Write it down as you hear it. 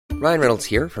Ryan Reynolds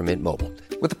here from Mint Mobile.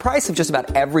 With the price of just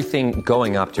about everything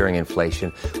going up during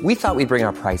inflation, we thought we'd bring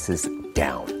our prices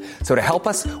down. So to help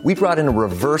us, we brought in a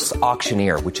reverse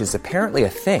auctioneer, which is apparently a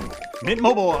thing. Mint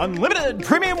Mobile Unlimited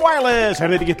Premium Wireless. How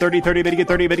to get 30, 30, bit to get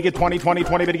 30, bit to get 20, 20,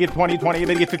 20, bit to get 20, 20,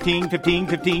 bit to get 15, 15,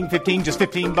 15, 15, just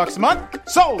 $15 a month?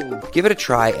 Sold! Give it a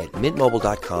try at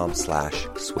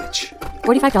mintmobile.com/switch.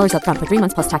 $45 up front for 3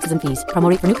 months plus taxes and fees. Promo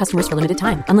rate for new customers for limited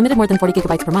time. Unlimited more than 40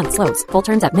 gigabytes per month. Slows full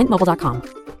terms at mintmobile.com.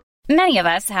 Many of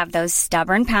us have those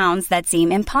stubborn pounds that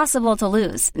seem impossible to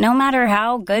lose, no matter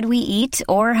how good we eat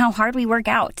or how hard we work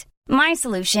out. My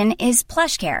solution is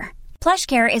PlushCare.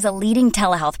 PlushCare is a leading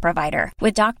telehealth provider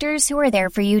with doctors who are there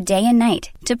for you day and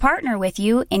night to partner with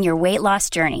you in your weight loss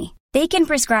journey. They can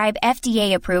prescribe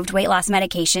FDA-approved weight loss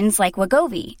medications like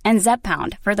Wegovy and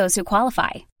Zepbound for those who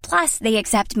qualify. Plus, they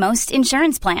accept most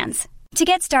insurance plans. To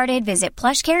get started, visit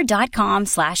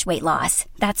plushcare.com/weightloss.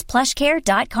 That's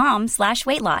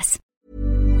plushcare.com/weightloss.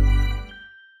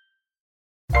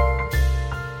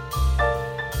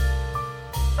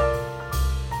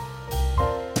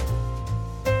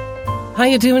 How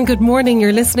you doing? Good morning.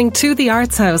 You're listening to The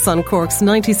Arts House on Cork's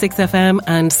 96 FM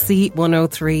and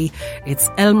C103. It's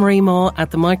Elle-Marie Maw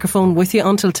at the microphone with you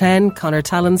until 10. Conor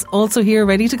Talon's also here,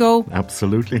 ready to go.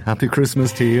 Absolutely. Happy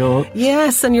Christmas to you all.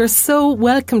 Yes, and you're so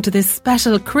welcome to this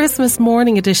special Christmas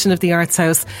morning edition of The Arts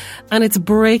House. And it's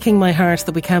breaking my heart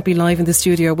that we can't be live in the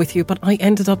studio with you, but I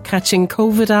ended up catching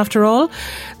COVID after all.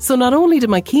 So not only did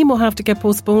my chemo have to get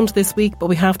postponed this week, but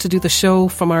we have to do the show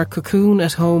from our cocoon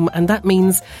at home, and that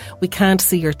means we can't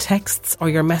see your texts or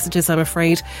your messages, I'm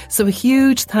afraid. So a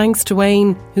huge thanks to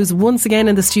Wayne, who's once again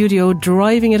in the studio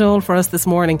driving it all for us this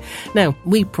morning. Now,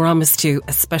 we promised you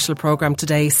a special programme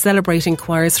today celebrating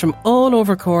choirs from all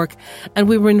over Cork, and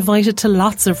we were invited to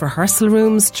lots of rehearsal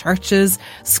rooms, churches,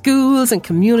 schools and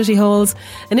community halls,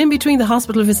 and in between the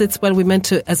hospital visits, well, we went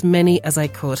to as many as I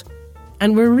could.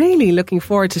 And we're really looking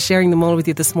forward to sharing them all with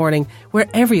you this morning,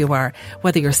 wherever you are,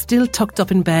 whether you're still tucked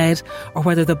up in bed or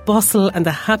whether the bustle and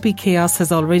the happy chaos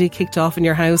has already kicked off in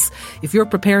your house, if you're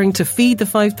preparing to feed the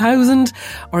 5,000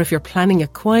 or if you're planning a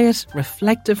quiet,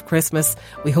 reflective Christmas.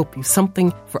 We hope you've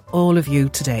something for all of you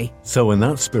today. So in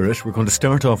that spirit, we're going to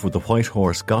start off with the White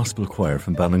Horse Gospel Choir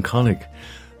from Ballincollig.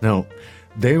 Now,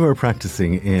 they were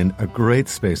practising in a great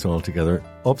space altogether,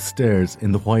 upstairs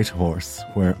in the White Horse,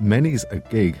 where many's a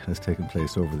gig has taken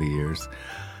place over the years.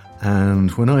 And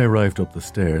when I arrived up the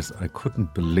stairs, I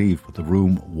couldn't believe what the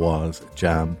room was,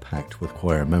 jam-packed with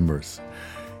choir members.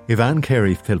 Yvonne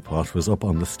Carey Philpott was up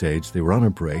on the stage. They were on a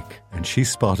break, and she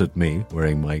spotted me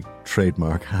wearing my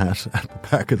trademark hat at the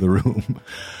back of the room.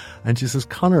 And she says,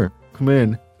 "Conor, come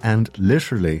in." And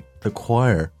literally, the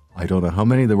choir, I don't know how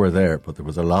many there were there, but there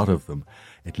was a lot of them.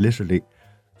 It literally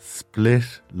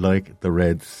split like the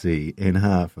Red Sea in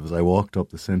half as I walked up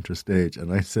the centre stage.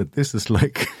 And I said, "This is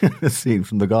like a scene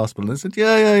from the gospel." And I said,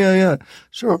 yeah.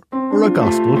 Sure, we're a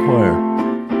gospel choir.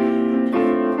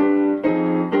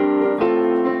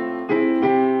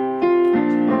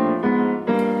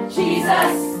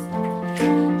 Jesus,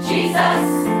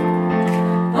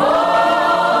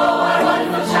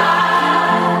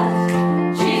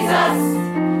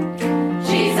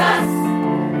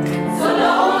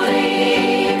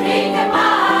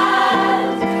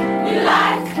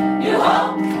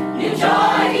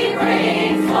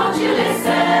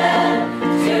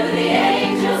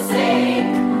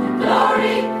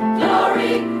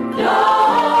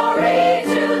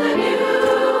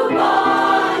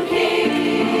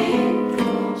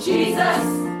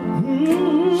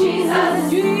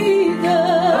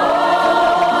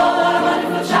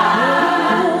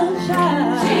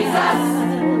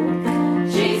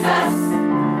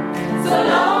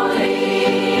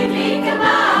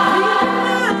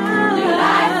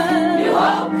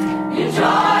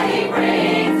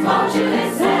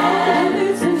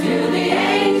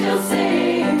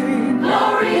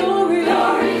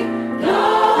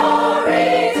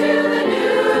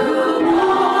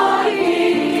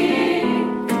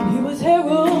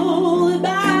 Herald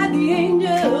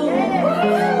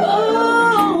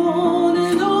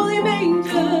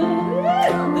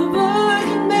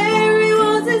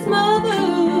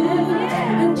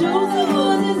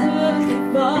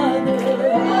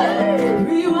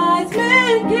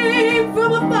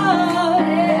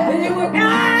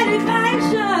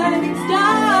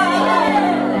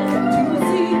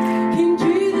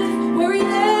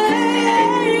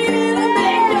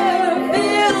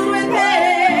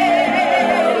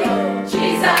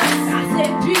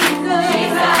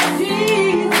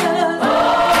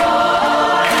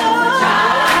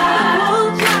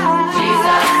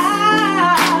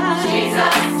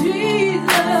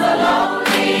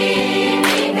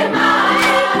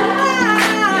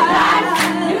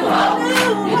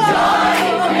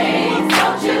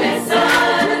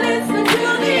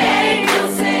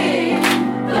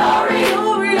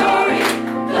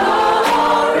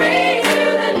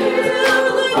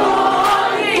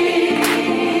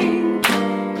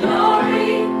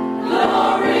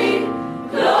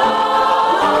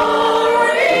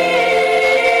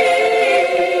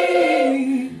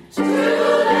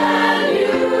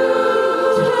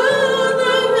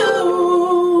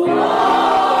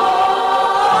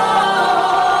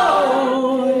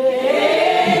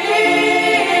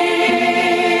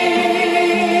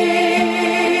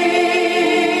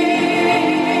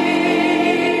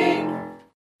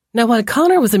Now, while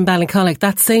Connor was in Ballincollig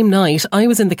that same night, I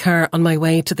was in the car on my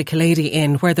way to the Kalady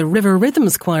Inn, where the River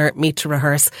Rhythms Choir meet to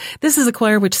rehearse. This is a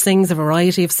choir which sings a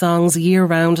variety of songs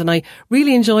year-round, and I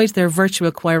really enjoyed their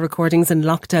virtual choir recordings in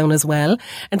lockdown as well.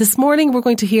 And this morning we're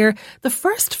going to hear the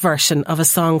first version of a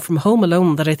song from Home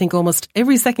Alone that I think almost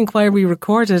every second choir we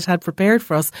recorded had prepared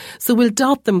for us. So we'll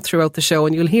dot them throughout the show,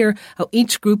 and you'll hear how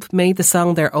each group made the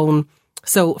song their own.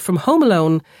 So from Home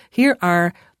Alone, here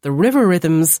are the River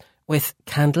Rhythms with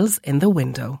Candles in the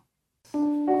Window.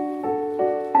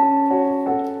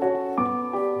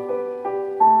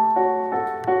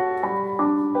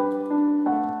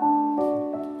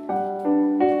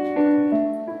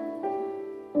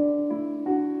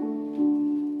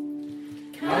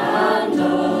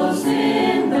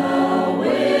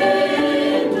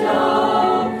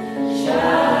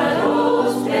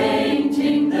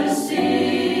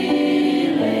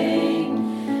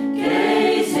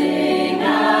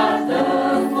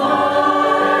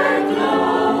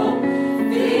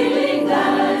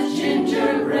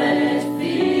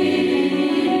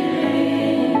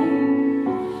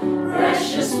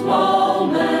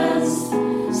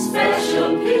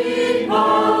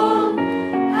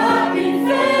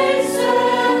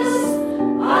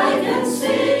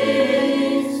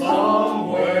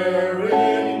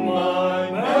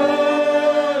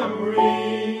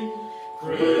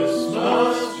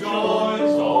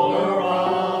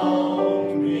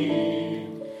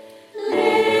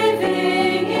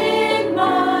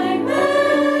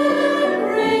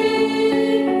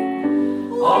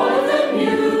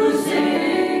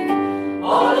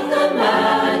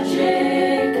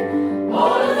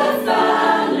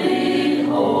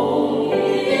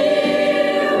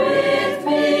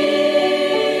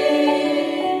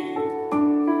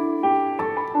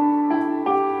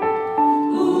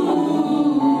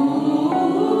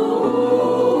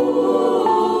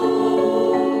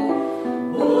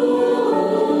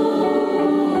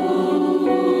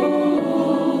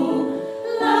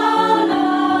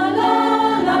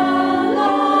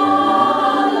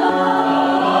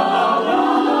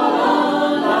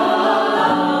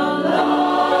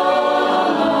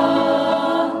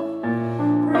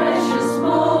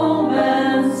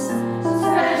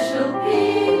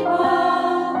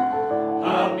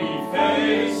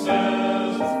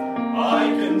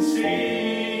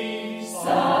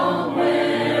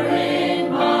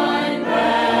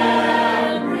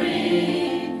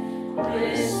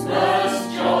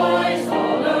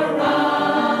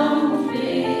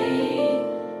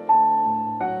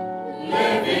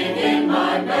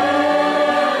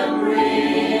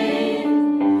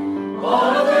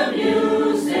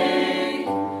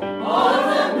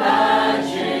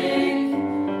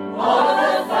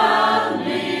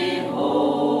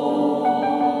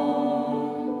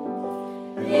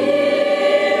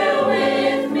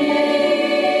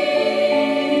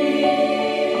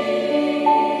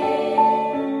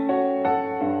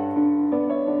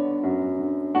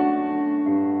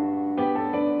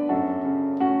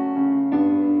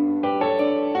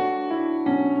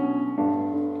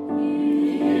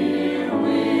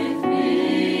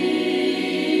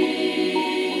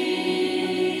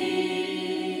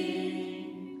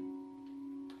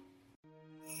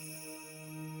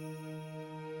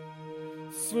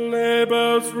 Sleigh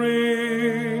bells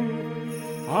ring,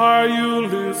 are you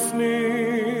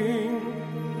listening?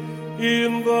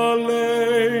 In the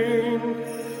lane,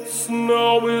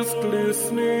 snow is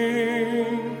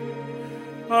glistening.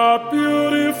 A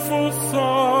beautiful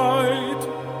sight,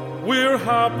 we're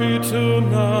happy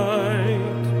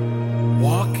tonight,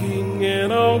 walking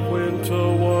in a winter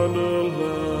wonderland.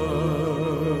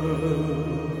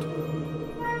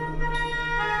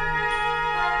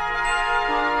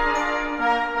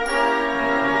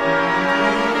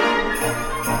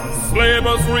 Sleigh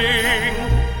bells ring,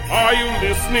 are you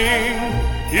listening?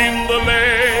 In the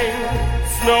lane,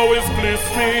 snow is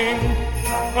glistening.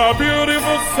 A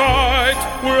beautiful sight,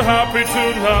 we're happy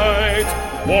tonight,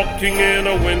 walking in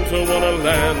a winter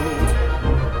wonderland.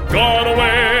 Gone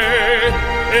away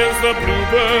is the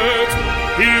bluebird,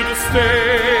 here to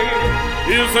stay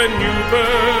is a new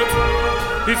bird.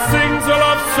 He sings a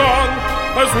love song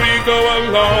as we go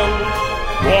along,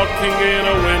 walking in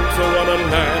a winter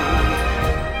wonderland.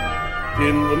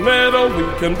 In the meadow we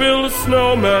can build a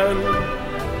snowman,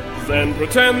 then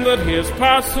pretend that he is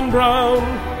Parson Brown.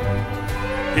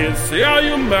 He'll say, are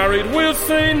you married? We'll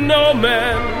say, no,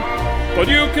 man, but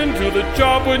you can do the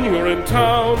job when you're in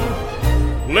town.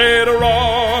 Later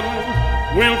on,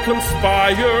 we'll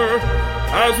conspire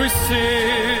as we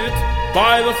sit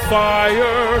by the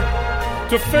fire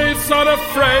to face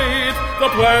unafraid the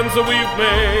plans that we've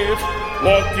made.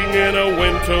 walking in a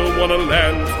winter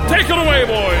wonderland. Take it away,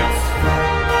 boys!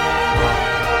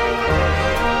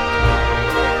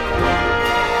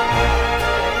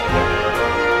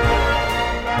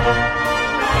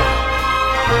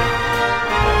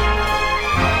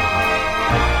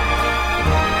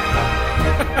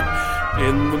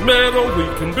 In the meadow we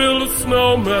can build a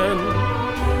snowman,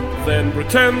 then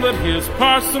pretend that he's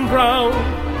Parson Brown.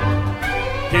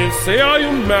 He'll say, are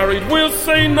you married? We'll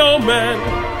say, no, man,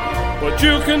 but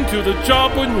you can do the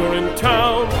job when you're in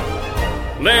town.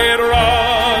 Later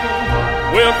on,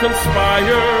 we'll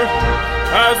conspire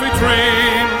as we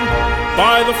dream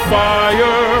by the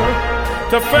fire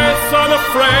to face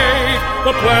unafraid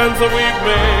the plans that we've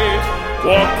made,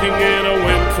 walking in a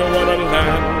winter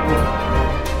wonderland.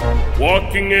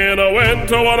 Walking in a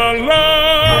winter wonderland.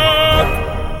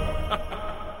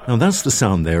 Now that's the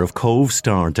sound there of Cove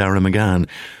star Dara McGann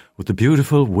with the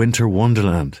beautiful Winter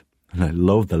Wonderland. And I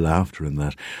love the laughter in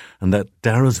that. And that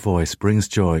Dara's voice brings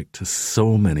joy to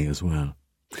so many as well.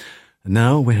 And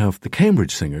now we have the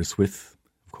Cambridge Singers with,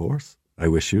 of course, I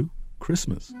Wish You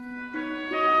Christmas.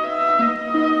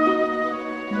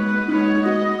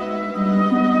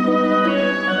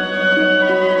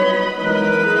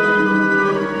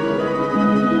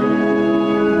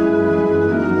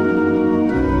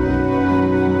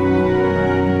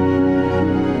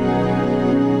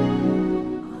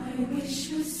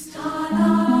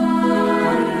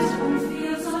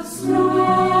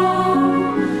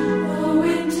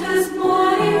 Winter's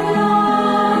morning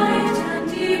light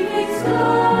and evening's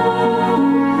glow.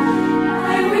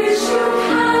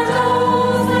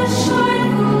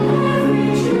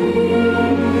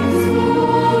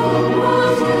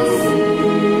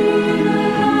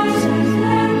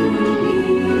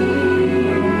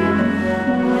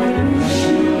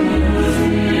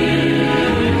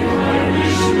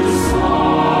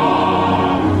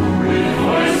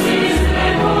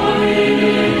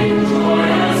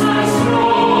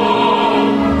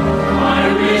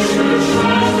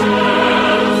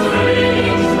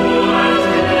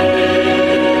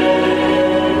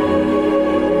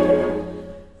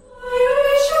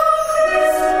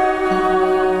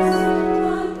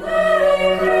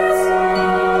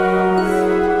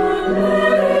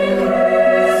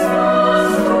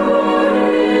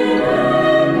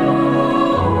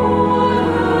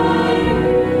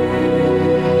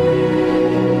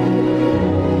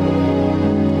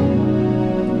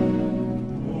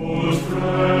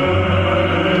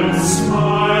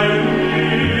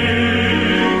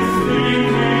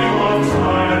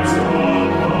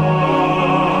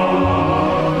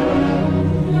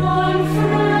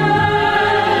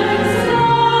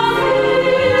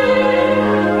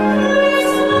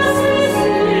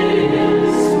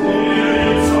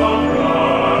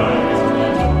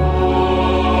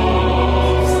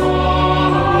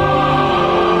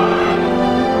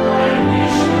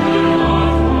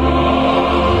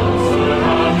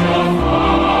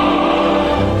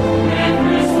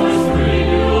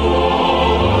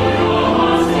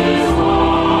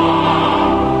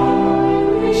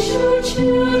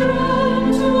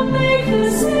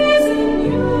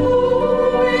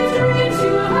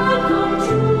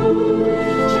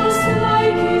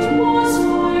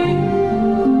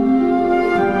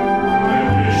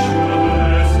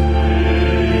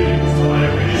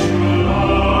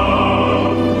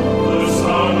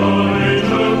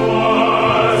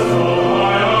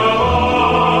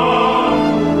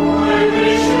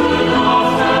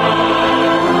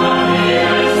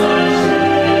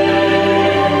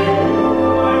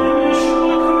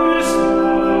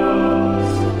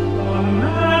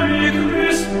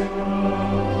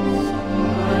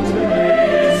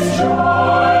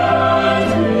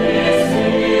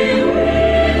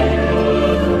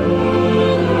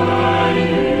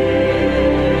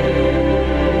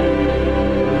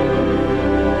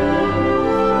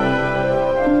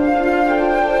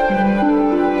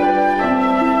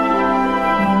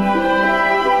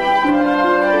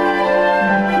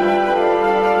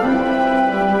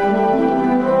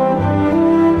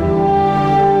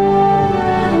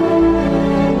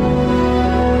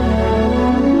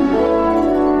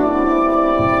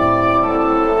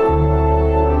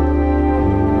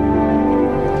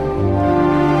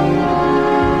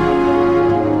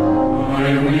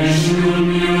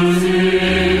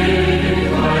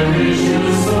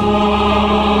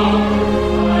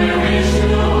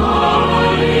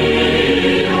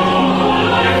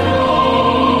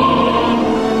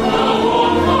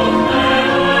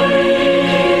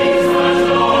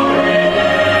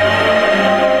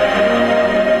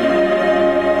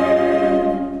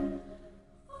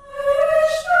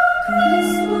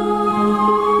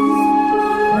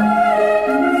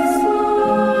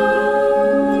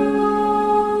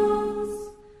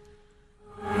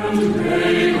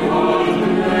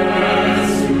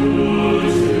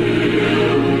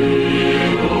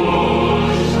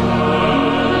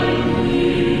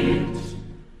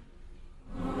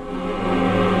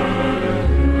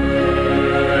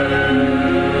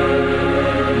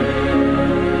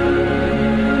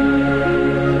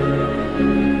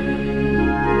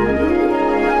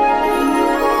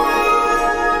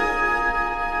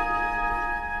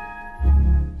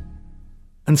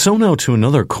 And so now to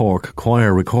another Cork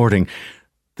choir recording.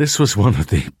 This was one of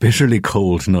the bitterly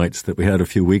cold nights that we had a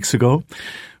few weeks ago.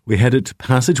 We headed to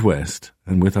Passage West,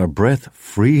 and with our breath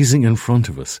freezing in front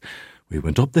of us, we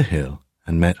went up the hill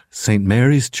and met St.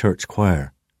 Mary's Church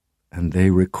Choir, and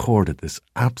they recorded this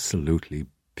absolutely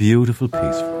beautiful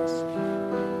piece for us.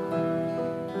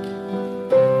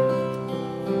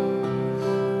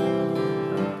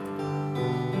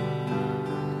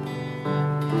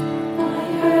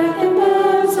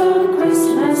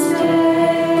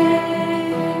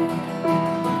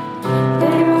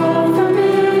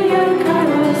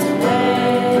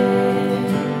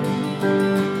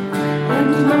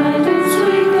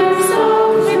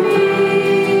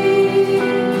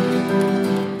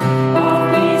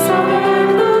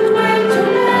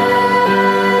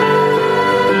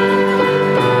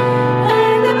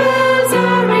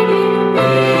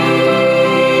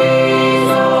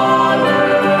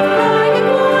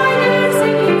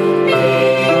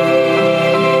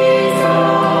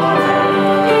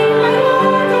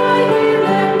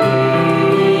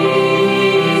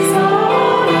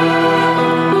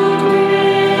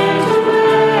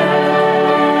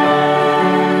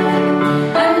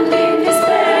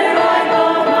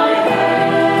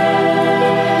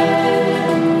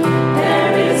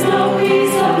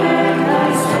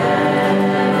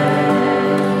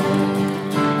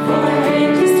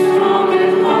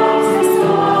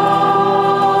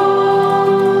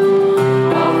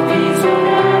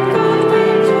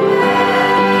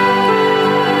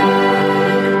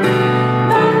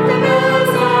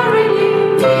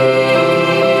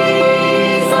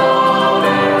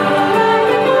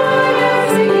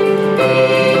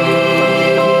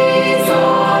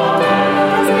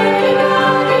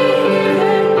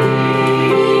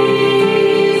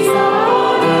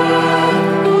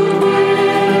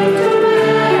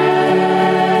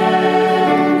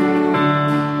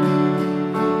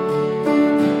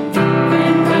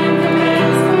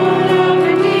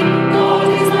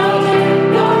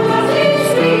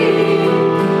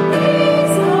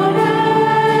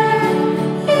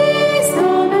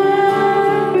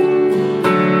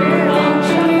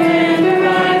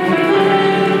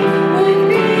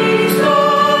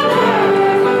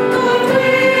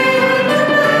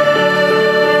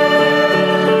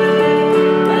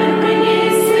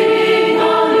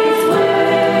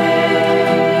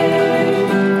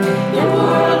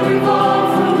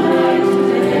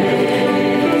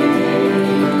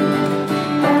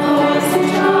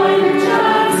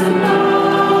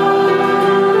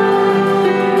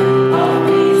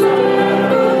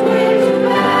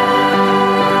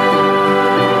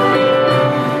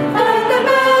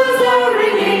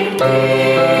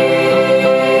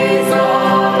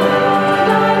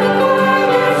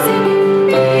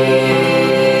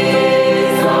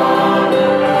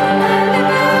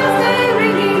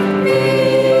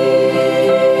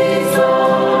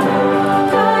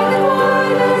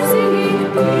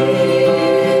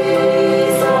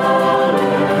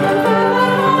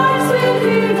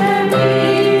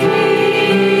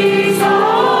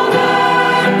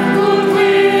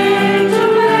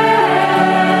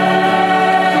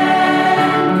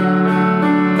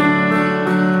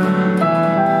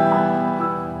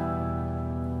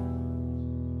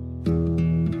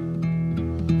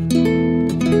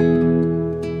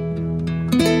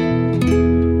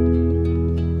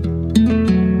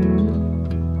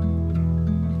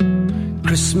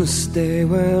 Christmas Day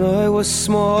when I was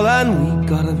small and we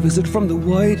got a visit from the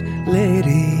White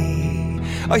Lady.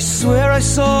 I swear I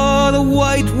saw the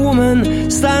white woman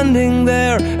standing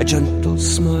there, a gentle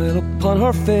smile upon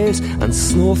her face and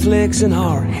snowflakes in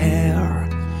her hair.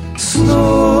 Snow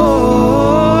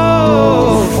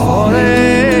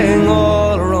falling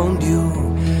all around you,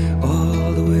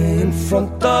 all the way in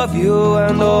front of you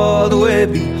and all the way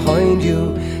behind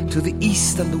you, to the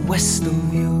east and the west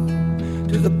of you,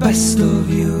 to the best of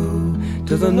you,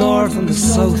 to the north and the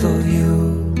south of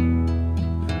you.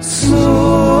 Snow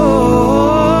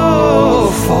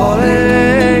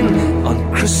falling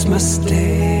on Christmas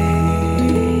Day.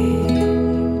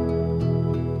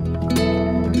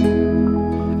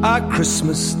 A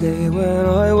Christmas Day when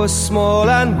I was small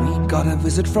and we got a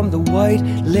visit from the White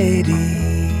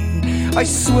Lady. I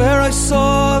swear I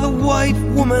saw the white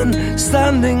woman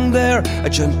standing there, a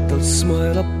gentle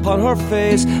smile upon her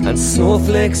face and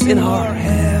snowflakes in her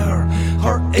hair,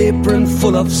 her apron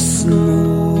full of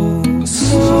snow.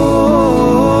 Snow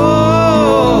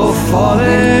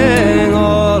falling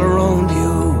all around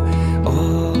you,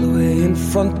 all the way in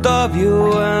front of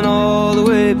you and all the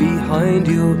way behind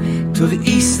you, to the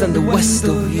east and the west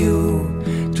of you,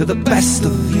 to the best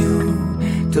of you,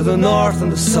 to the north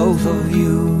and the south of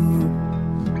you.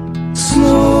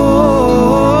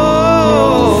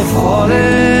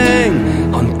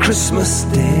 Christmas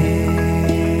Day.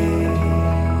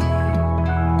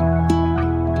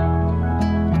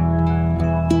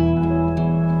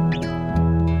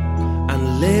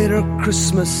 And later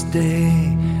Christmas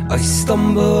Day, I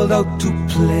stumbled out to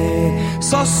play.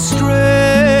 Saw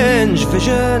strange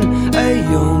vision, a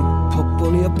young pup,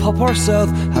 only a pup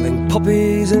herself, having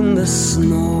puppies in the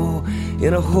snow,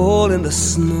 in a hole in the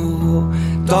snow,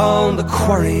 down the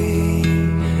quarry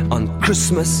on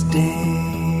Christmas Day.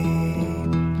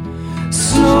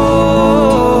 Snow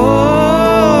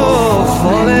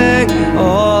falling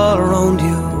all around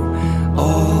you,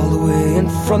 all the way in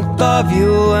front of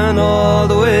you and all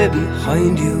the way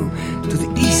behind you, to the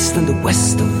east and the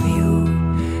west of you,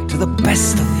 to the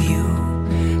best of you,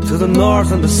 to the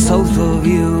north and the south of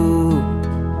you.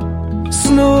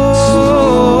 Snow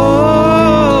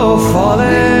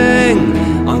falling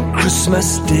on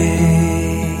Christmas Day.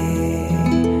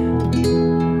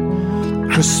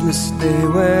 Christmas Day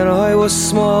when I was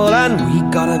small, and we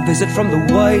got a visit from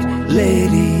the White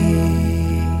Lady.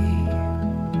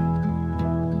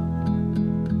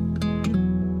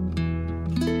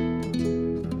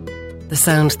 The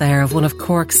sound there of one of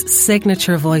Cork's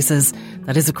signature voices.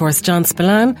 That is, of course, John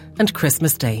Spillane and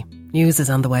Christmas Day. News is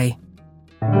on the way.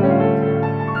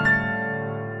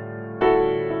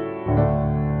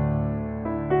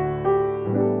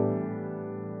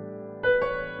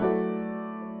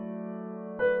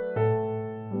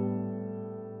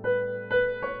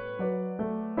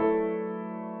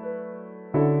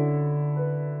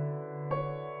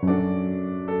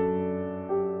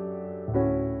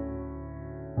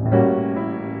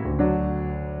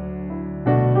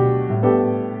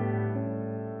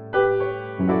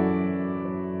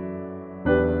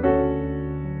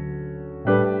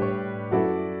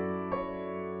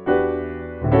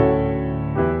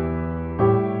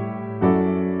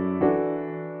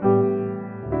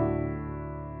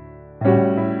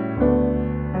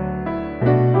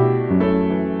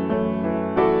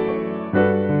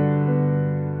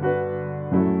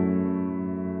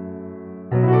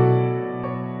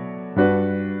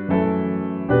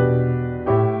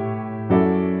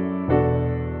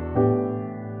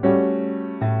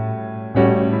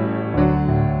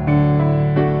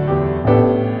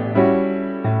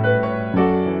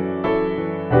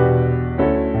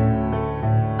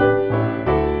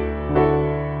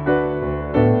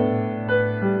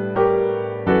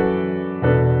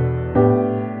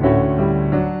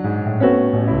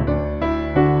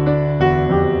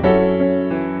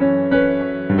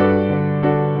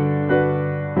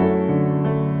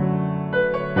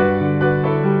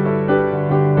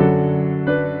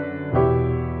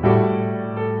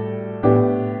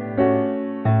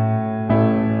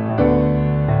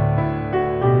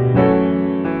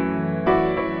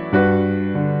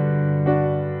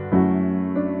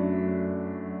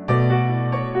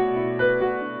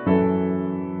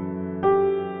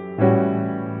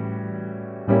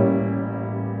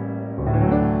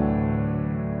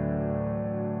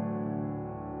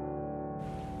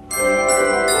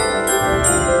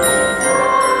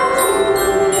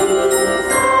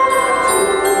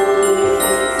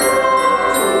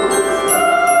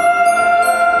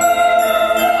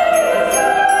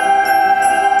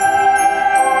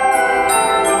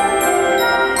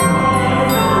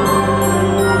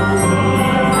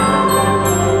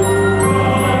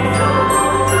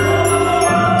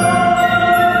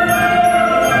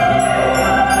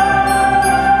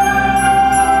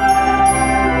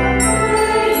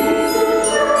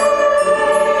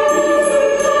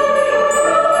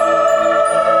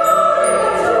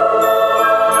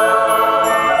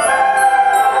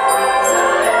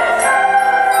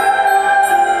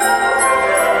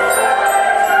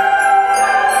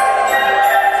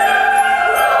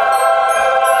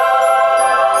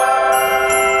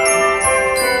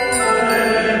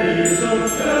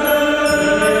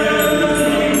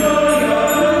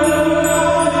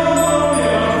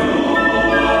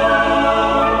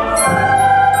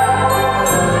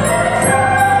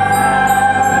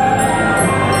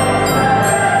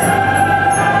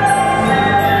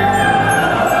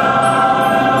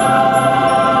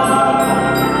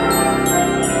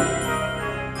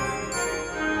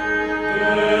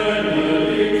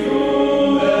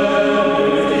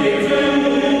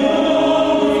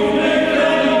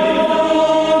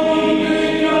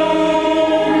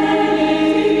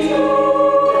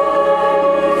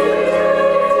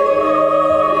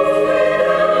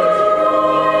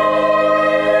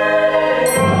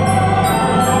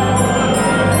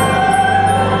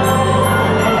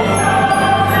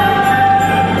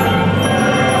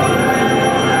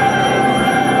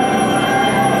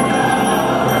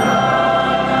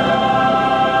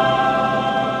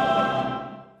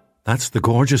 That's the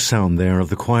gorgeous sound there of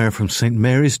the choir from St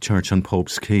Mary's Church on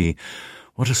Pope's Quay.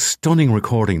 What a stunning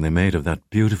recording they made of that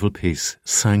beautiful piece,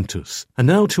 Sanctus. And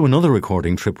now to another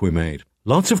recording trip we made.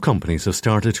 Lots of companies have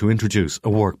started to introduce a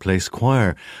workplace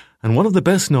choir, and one of the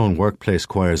best-known workplace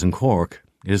choirs in Cork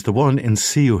is the one in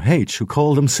CUH who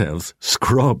call themselves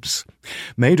Scrubs.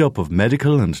 Made up of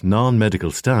medical and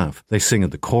non-medical staff, they sing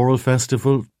at the Choral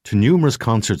Festival, to numerous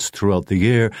concerts throughout the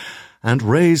year, and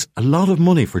raise a lot of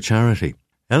money for charity.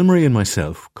 Elmarie and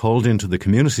myself called into the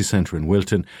community centre in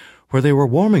Wilton, where they were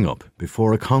warming up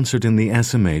before a concert in the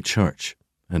SMA church.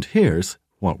 And here's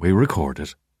what we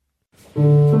recorded.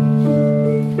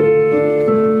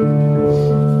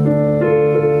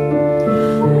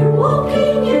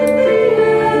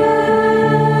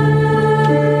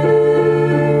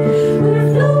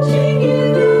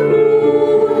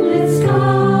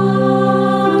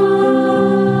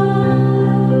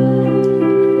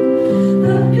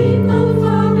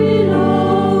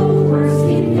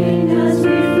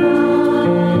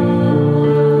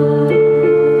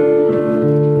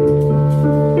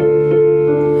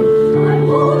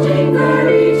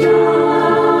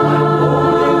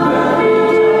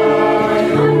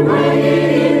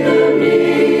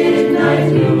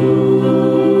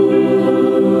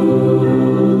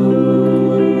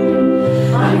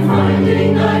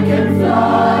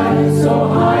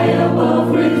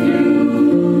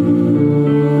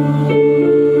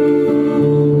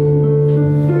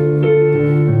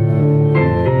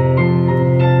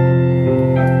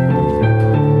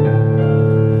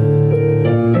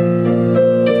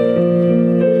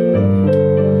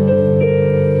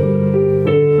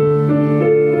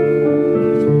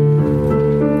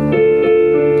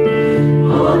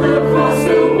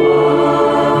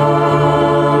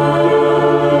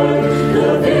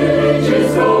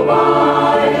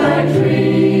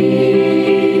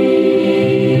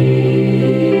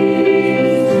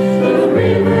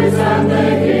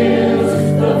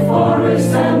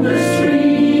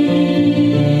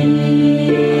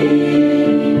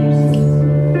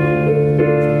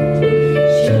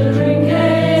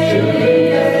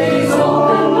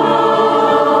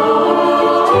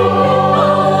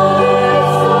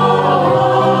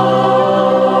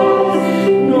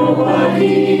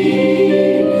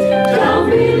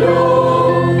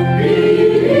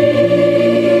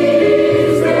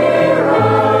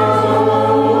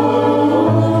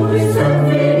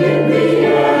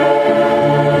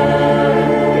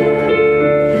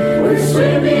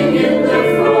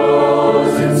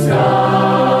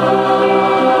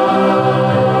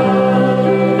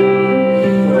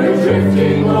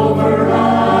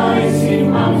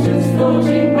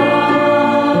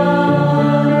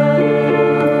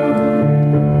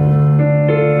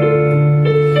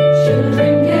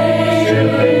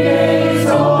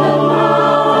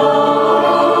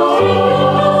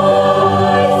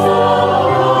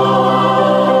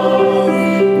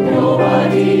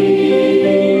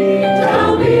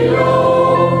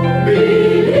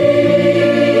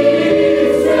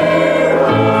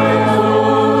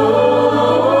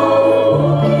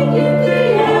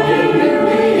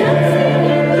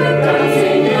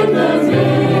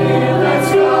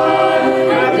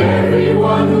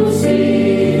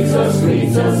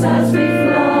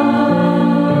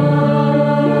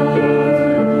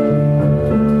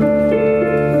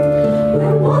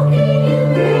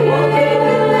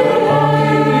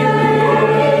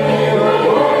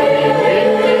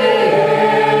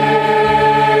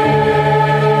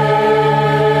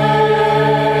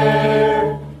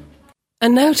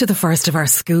 And now to the first of our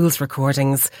school's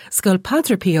recordings. School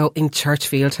Padre Pio in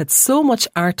Churchfield had so much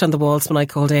art on the walls when I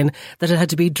called in that it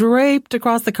had to be draped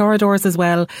across the corridors as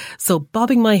well. So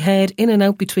bobbing my head in and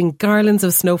out between garlands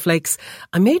of snowflakes,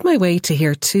 I made my way to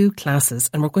hear two classes,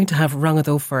 and we're going to have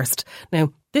Rangado first.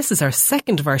 Now, this is our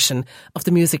second version of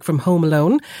the music from Home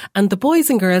Alone, and the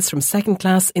boys and girls from second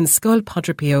class in School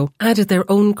Padre Pio added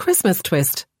their own Christmas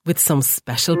twist with some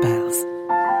special bells.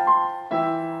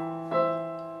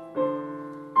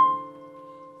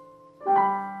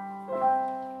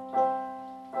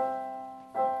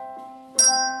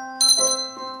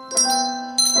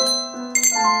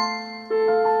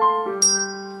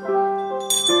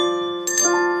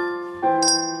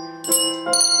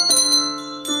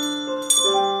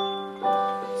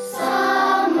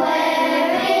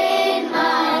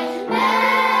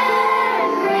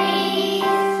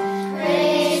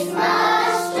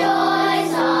 Christmas joy.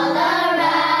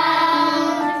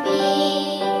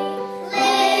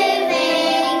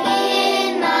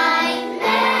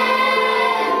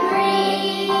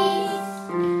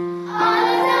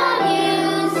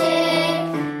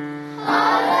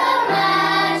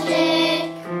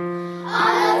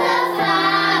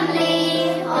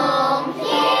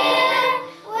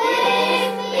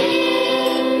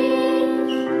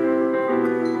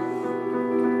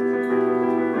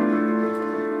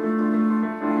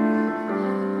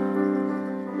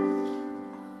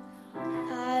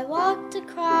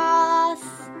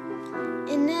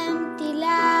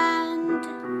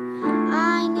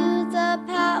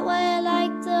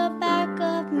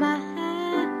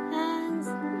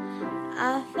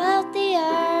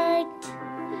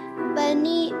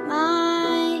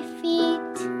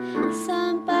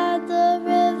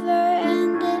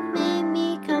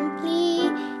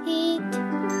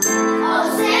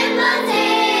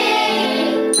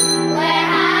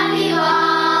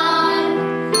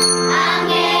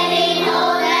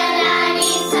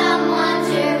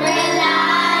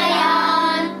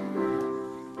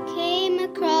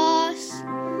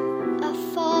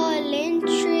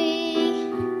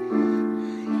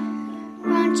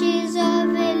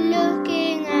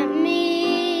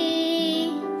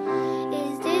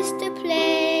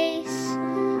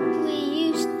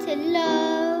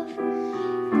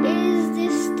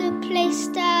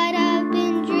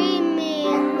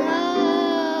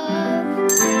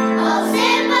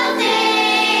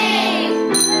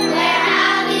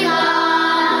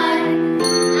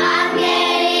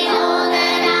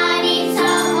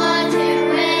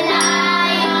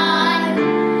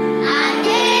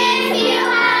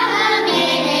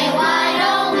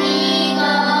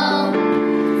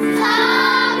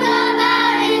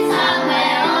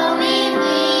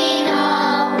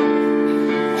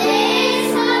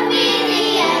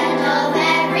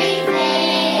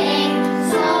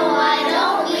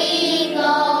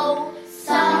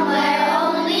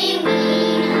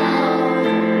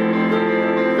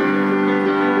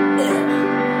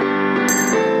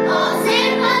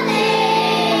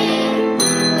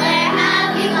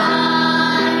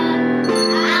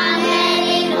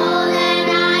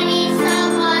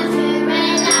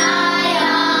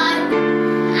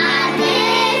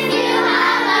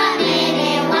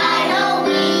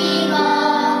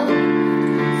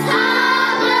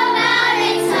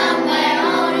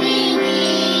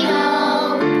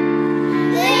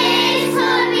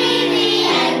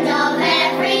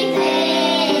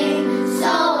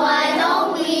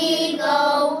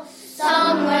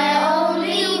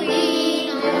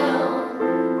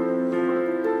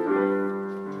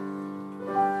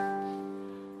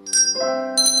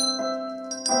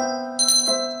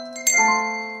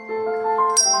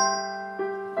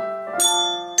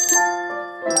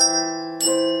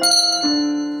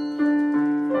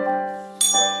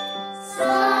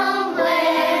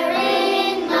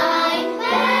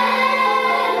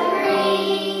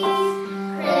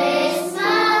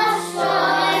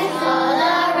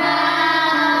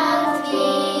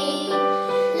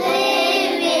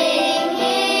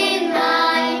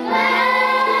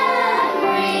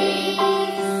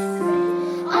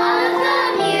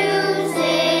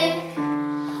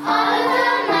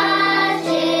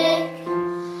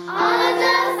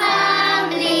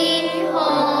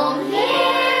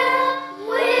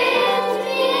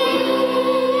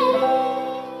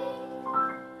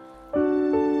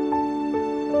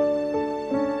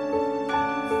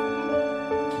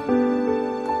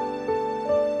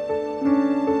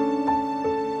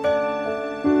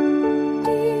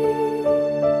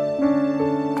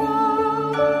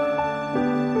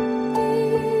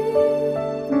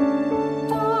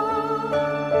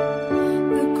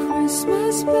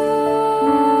 Christmas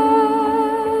bells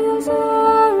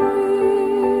are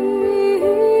ringing,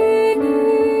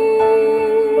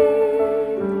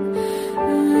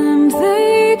 and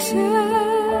they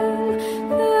tell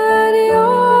that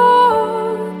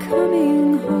you're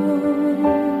coming home.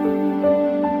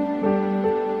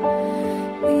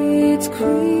 It's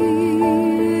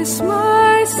Christmas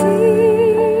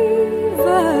Eve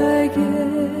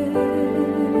again.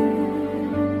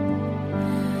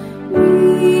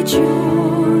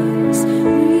 Rejoice,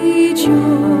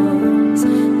 rejoice,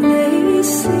 they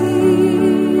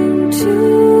sing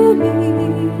to me.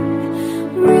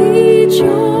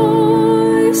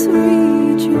 Rejoice,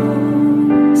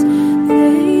 rejoice,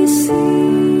 they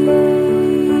sing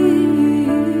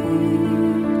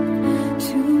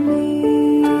to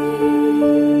me.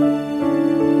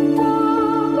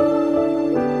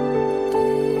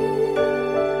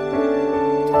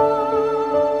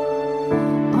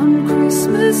 On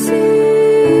Christmas Eve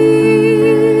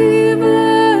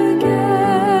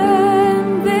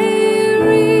again they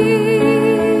ring,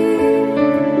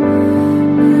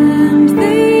 and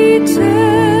they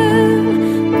tell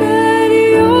that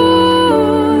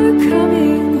you're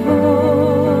coming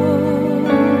home.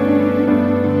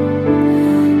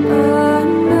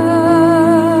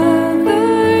 Another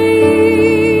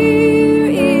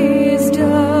year is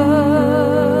done.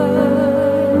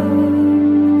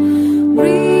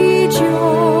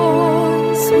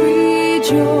 Rejoice,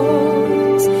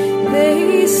 rejoice,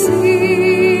 they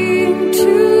sing to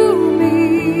me.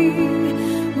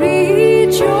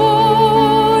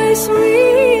 Rejoice,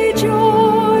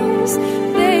 rejoice,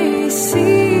 they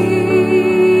sing.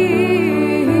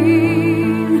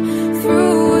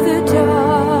 Through the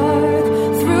dark,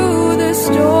 through the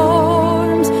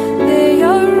storms, they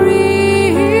are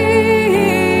ringing,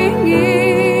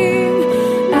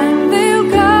 and they'll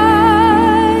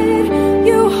guide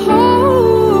you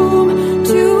home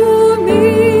to me.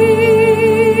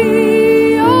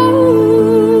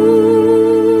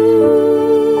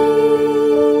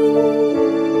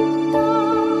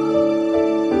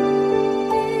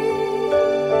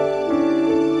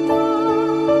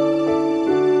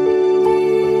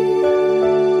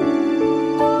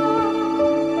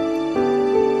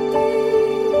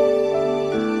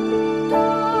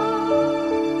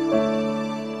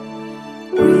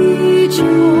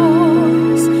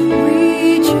 Rejoice,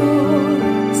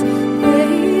 rejoice,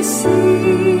 they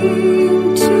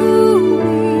sing to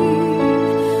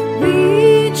me.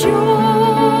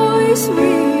 Rejoice,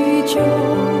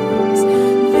 rejoice,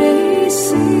 they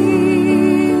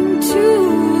sing to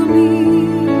me.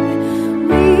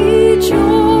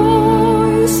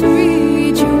 Rejoice,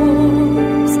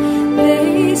 rejoice,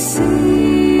 they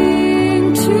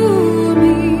sing to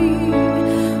me.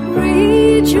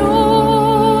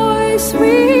 Rejoice,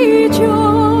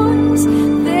 rejoice,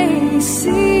 they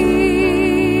sing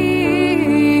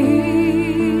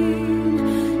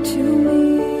to me.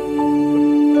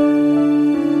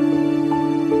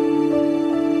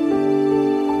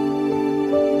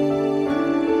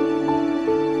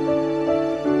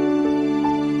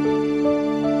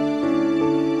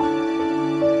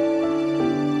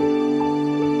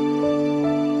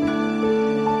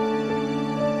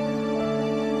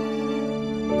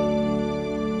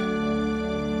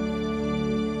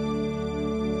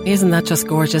 Isn't that just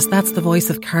gorgeous? That's the voice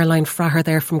of Caroline Fraher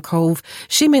there from Cove.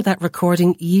 She made that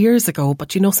recording years ago,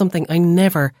 but you know something? I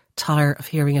never tire of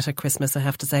hearing it at Christmas, I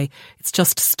have to say. It's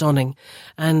just stunning.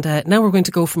 And now we're going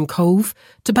to go from Cove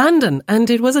to Bandon. And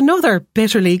it was another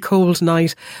bitterly cold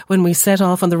night when we set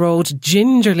off on the road,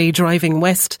 gingerly driving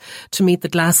west to meet the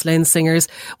Glass Lane Singers.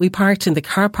 We parked in the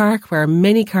car park where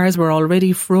many cars were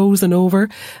already frozen over,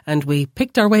 and we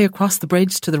picked our way across the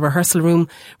bridge to the rehearsal room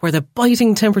where the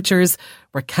biting temperatures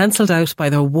were cancelled out by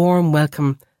the warm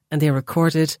welcome, and they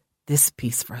recorded this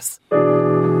piece for us.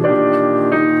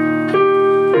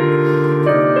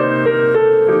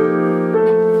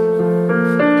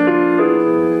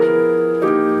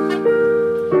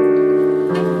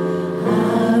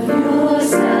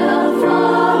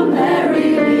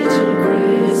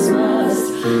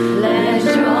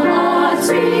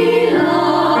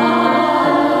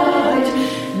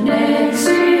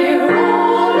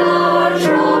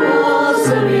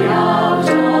 Out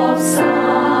of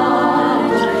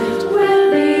sight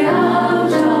will be out.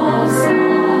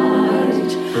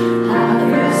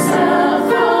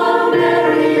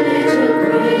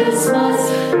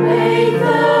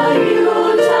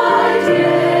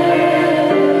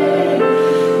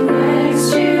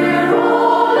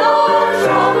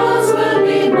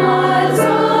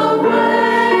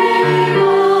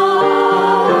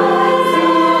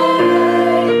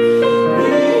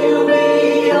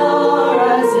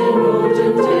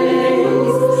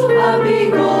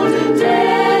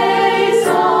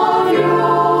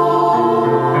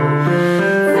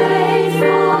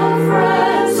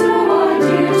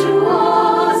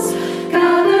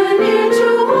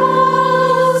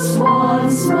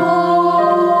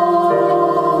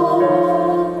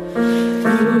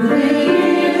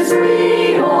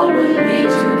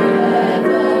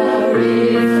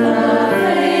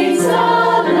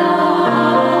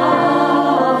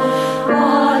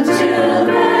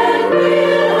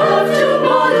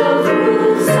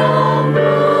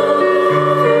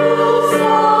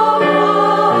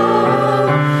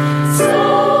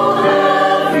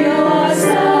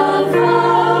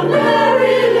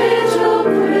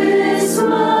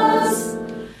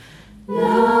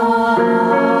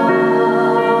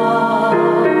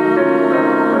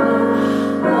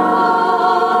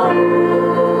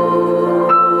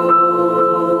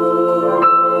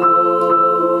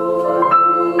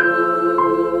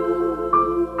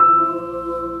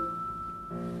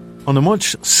 On a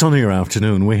much sunnier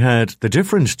afternoon, we had the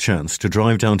different chance to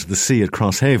drive down to the sea at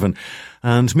Crosshaven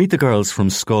and meet the girls from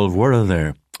Scolwurra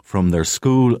there, from their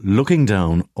school looking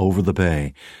down over the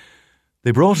bay.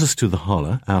 They brought us to the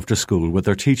Holla after school with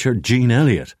their teacher Jean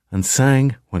Elliott and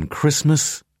sang When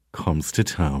Christmas Comes to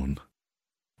Town.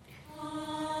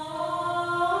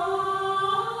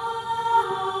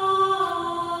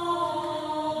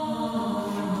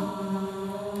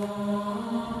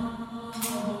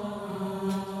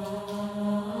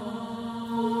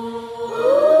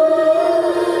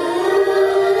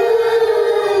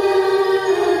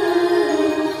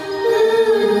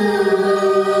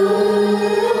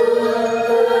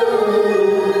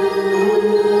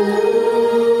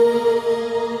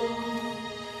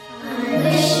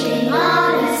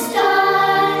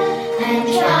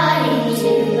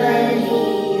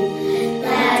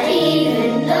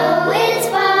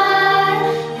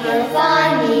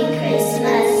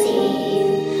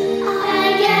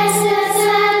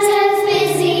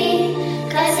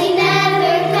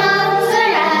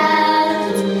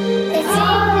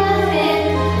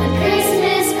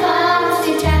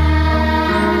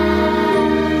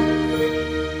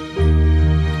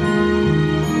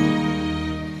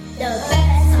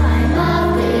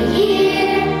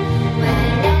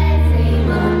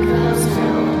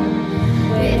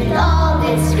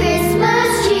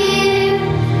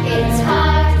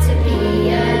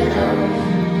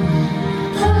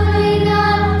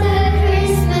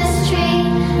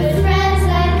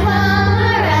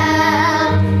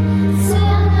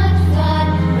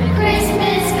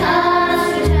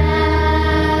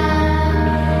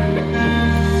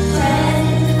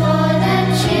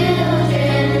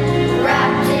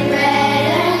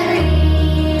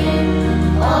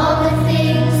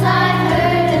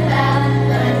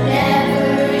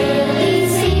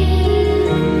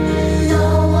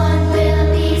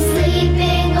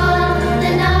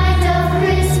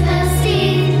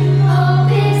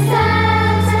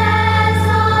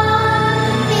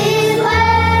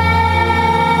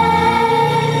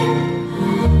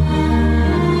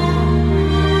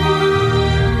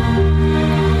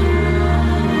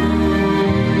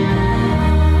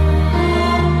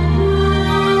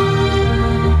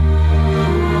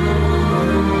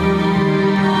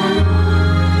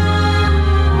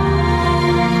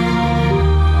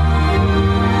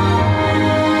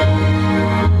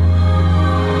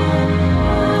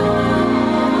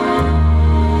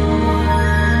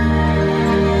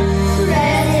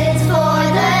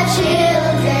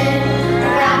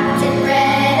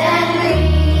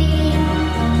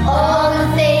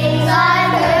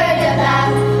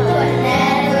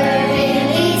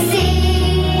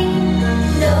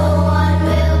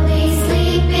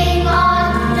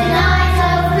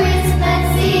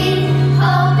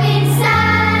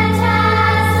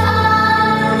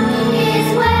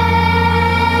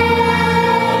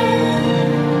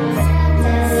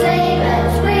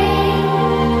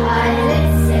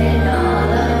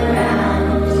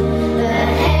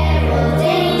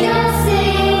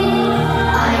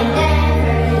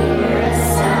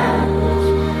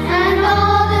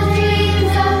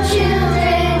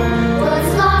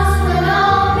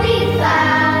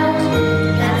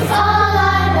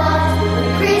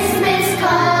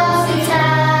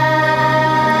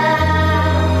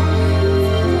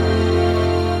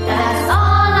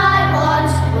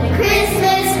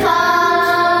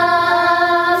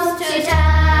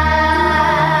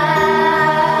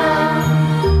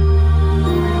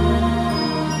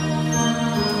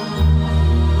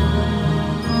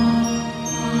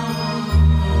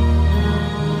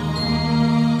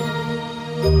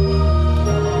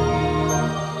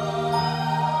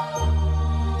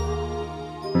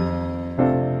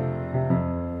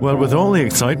 Well, with all the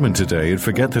excitement today, you'd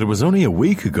forget that it was only a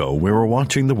week ago we were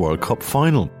watching the World Cup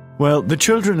final. Well, the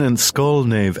children in Scoil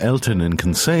Nave Elton in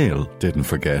Kinsale didn't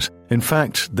forget. In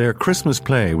fact, their Christmas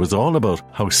play was all about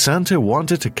how Santa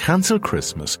wanted to cancel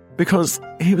Christmas because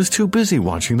he was too busy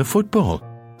watching the football.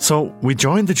 So we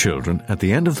joined the children at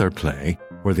the end of their play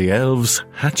where the elves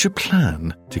hatch a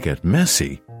plan to get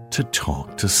Messi to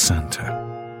talk to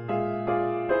Santa.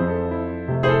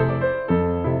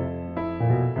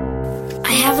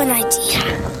 I have an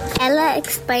idea. Ella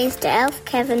explains to Elf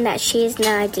Kevin that she has no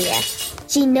idea.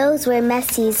 She knows where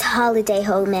Messi's holiday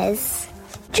home is.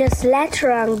 Just let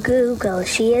her on Google.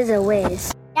 She is a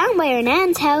whiz. Down by her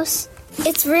nan's house.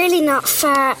 It's really not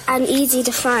far and easy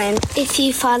to find if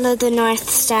you follow the North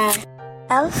Star.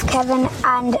 Elf, Kevin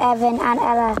and Evan and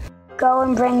Ella go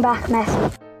and bring back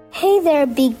Messi. Hey there,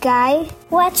 big guy.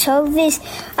 What's all this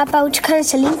about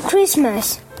cancelling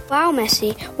Christmas? Wow,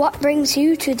 Messi, what brings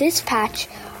you to this patch?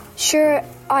 Sure,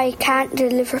 I can't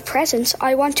deliver presents.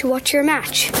 I want to watch your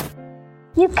match.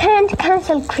 You can't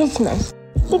cancel Christmas.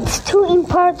 It's too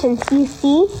important, you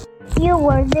see. You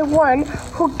were the one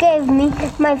who gave me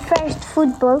my first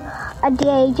football at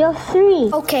the age of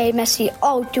 3. Okay, Messi,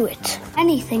 I'll do it.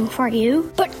 Anything for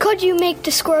you. But could you make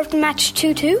the score of the match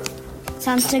 2-2?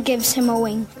 Santa gives him a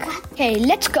wink. Okay,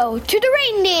 let's go to the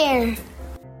reindeer.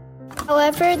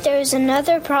 However, there's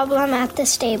another problem at the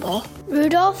stable.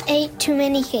 Rudolph ate too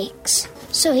many cakes,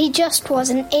 so he just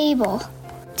wasn't able.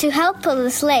 To help pull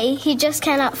the sleigh, he just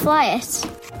cannot fly it.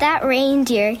 That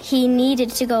reindeer, he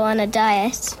needed to go on a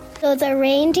diet. So the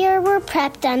reindeer were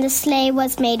prepped and the sleigh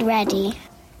was made ready.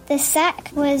 The sack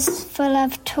was full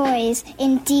of toys.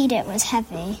 Indeed, it was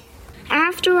heavy.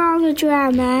 After all the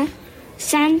drama,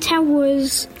 Santa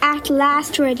was at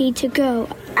last ready to go,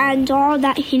 and all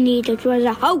that he needed was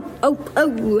a ho, ho,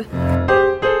 ho.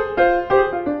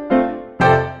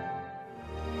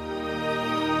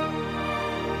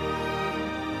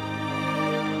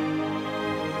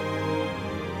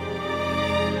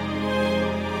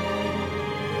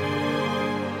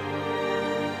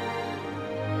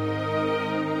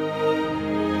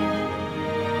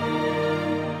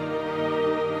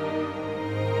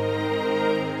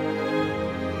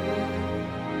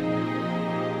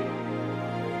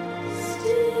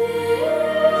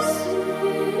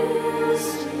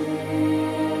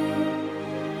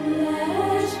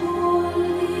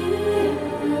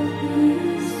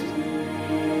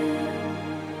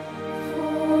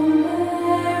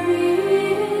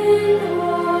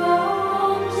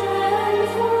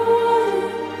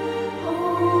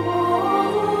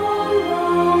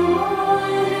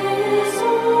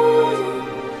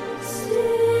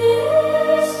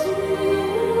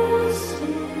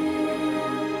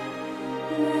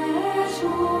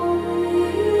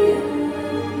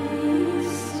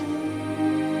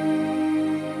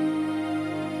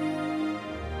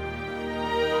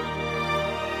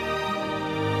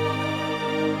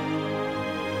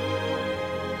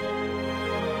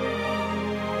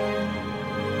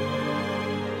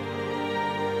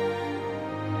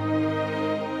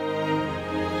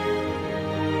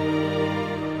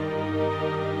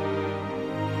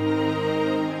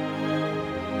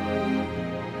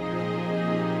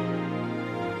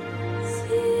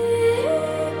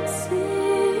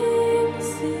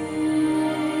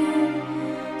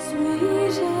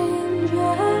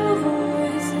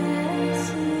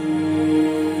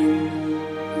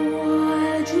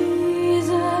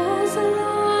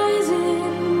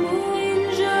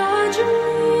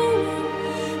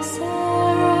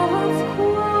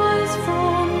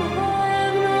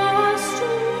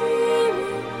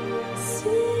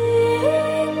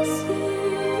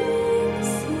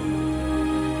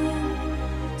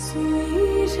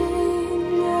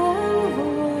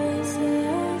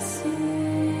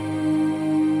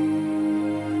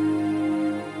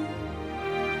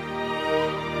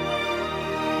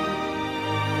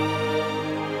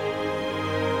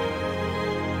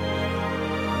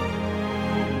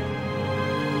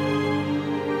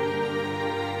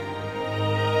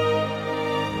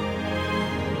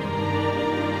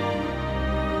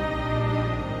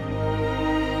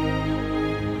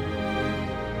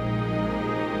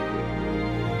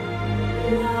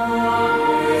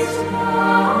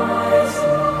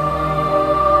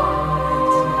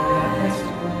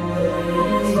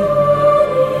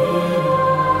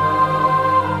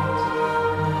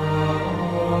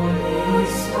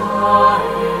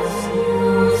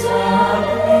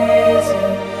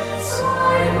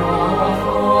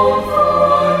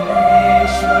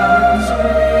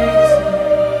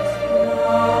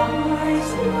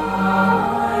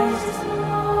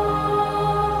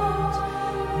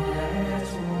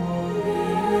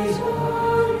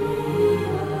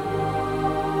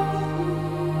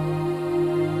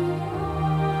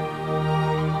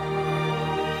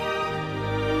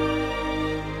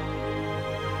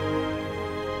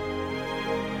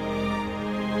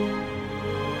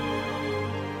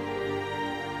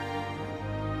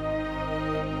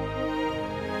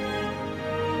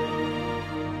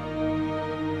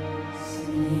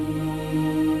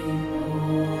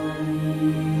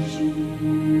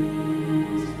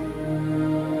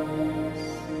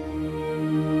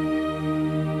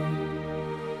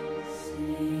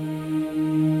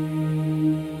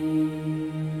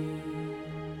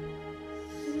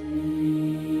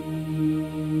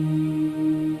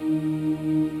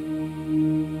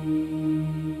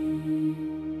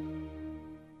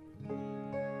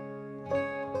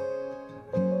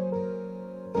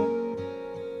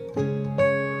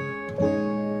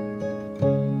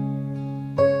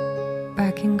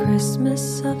 Back in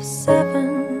Christmas of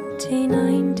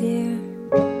 '79, dear,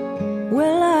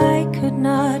 Well, I could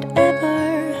not ever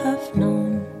have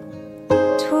known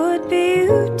 'twould be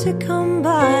you to come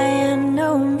by and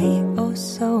know me oh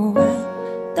so well.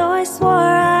 Though I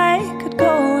swore I could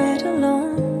go it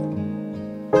alone,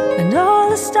 and all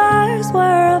the stars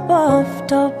were above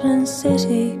Dublin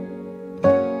city,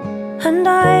 and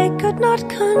I could not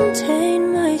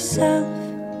contain myself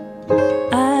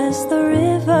as the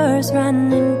rivers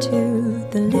ran into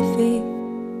the Liffey,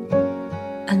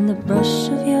 and the brush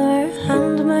of your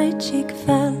hand my cheek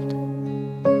felt.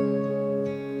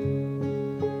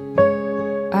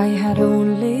 I had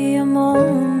only a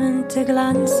moment to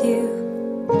glance you,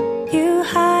 you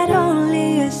had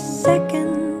only a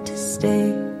second to stay.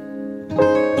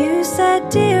 You said,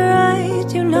 dear, I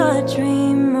do not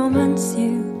dream romance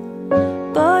you,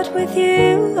 but with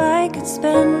you I could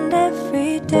spend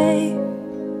every day.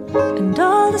 And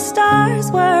all the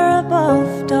stars were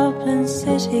above Dublin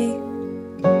city,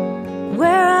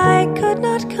 where I could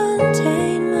not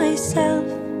contain myself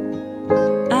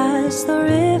as the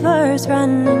rivers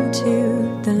ran into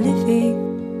the Liffey,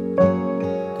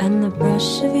 and the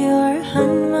brush of your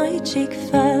hand my cheek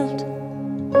felt.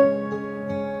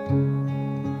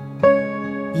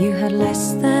 You had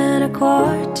less than a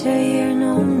quarter year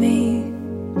known me,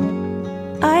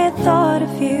 I had thought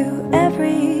of you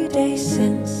every day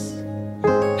since,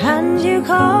 and you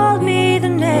called me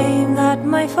the name that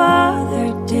my father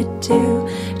did too.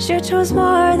 Sure, 'twas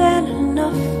more than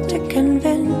enough to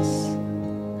convince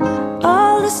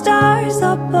all the stars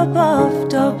up above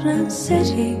Dublin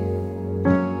city,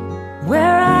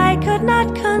 where I could not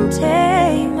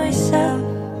contain myself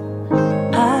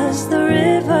as the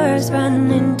rivers ran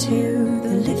into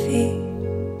the Liffey,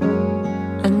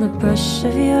 and the brush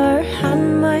of your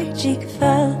hand my cheek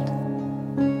felt.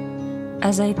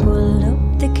 As I pulled up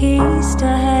the keys to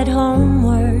head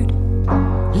homeward,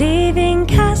 leaving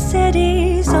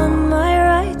Cassidy's on my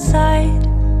right side,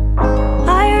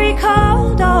 I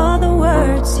recalled all the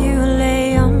words you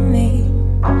lay on me,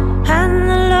 and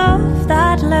the love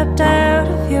that leapt out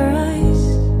of your eyes,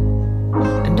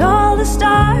 and all the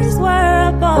stars were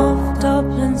above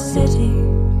Dublin city,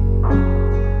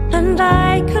 and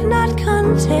I could not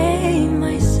contain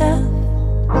myself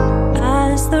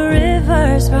as the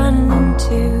rivers ran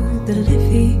into the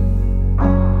Liffey,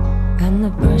 and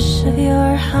the brush of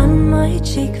your hand my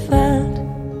cheek felt.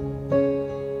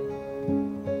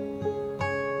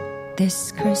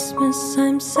 This Christmas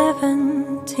I'm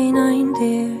 79,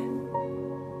 dear,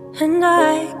 and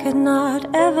I could not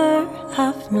ever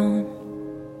have known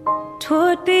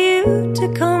 'twould be you to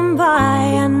come by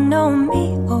and know me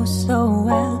oh so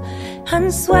well,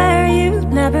 and swear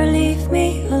you'd never leave me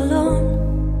alone.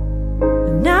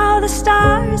 And now the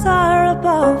stars are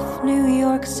above New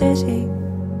York City,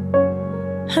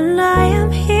 and I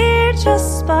am here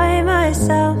just by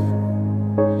myself,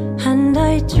 and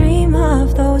I dream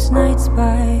of those nights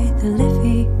by the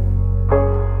Liffey,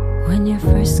 when your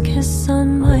first kiss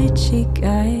on my cheek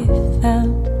I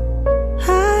felt,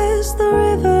 as the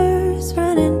rivers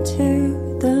ran into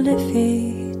the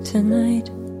Liffey tonight.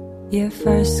 Your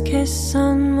first kiss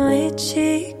on my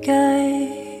cheek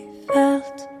I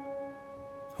felt.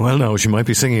 Well, now, she might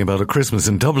be singing about a Christmas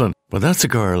in Dublin, but that's a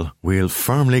girl we'll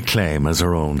firmly claim as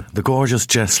our own, the gorgeous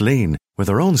Jess Lean, with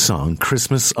her own song,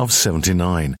 Christmas of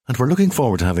 79. And we're looking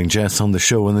forward to having Jess on the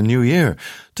show in the new year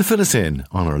to fill us in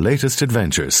on her latest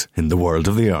adventures in the world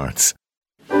of the arts.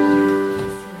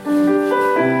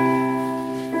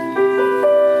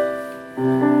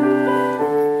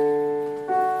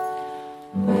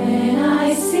 When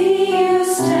I see you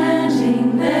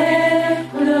standing there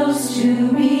close to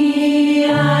me,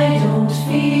 I don't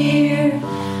fear.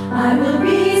 I will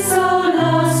be so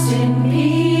lost in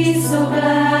peace, so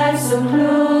glad, so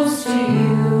close to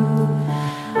you.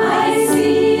 I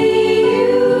see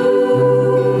you.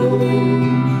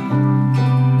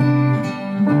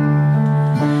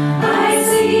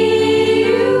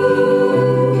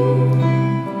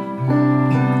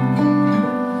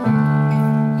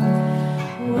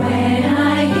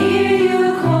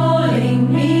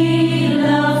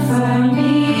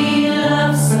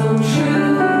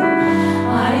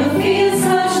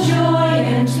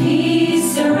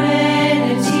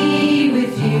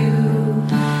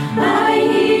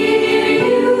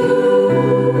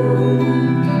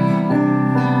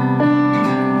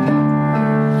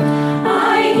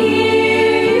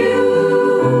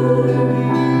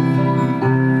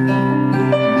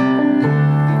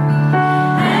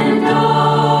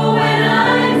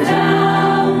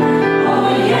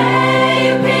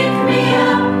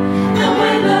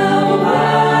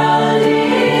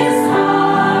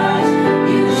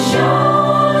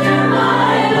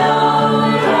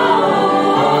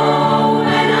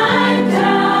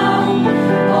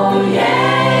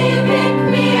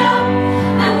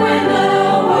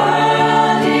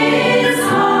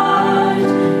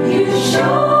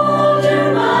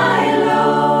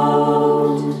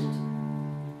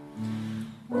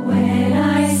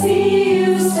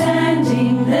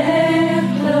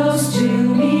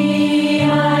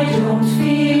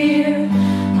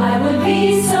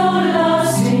 be so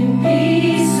lost in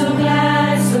peace, so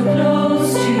glad, so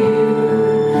close to you.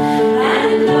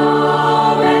 And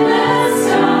lo, when the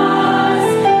stars,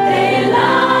 they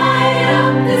light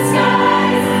up the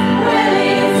skies, well,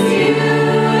 it's you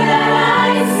that I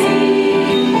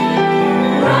see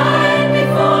right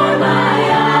before my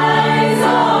eyes.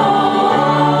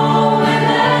 Oh, when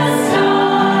the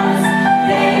stars,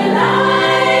 they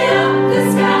light up the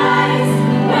skies,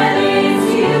 well, it's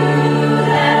you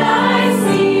that I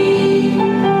see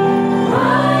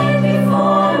right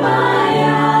before my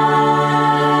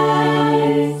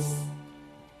eyes.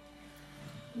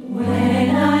 When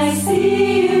I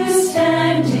see you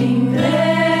standing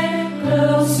there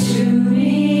close to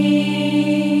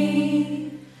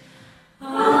me, I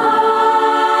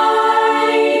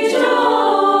don't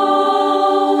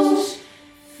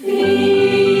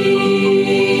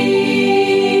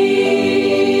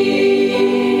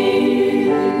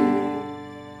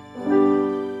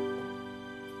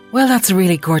Well, that's a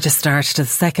really gorgeous start to the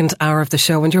second hour of the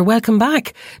show, and you're welcome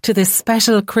back to this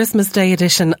special Christmas Day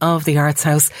edition of the Arts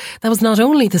House. That was not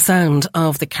only the sound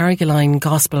of the Carrigaline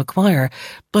Gospel Choir,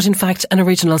 but in fact an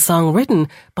original song written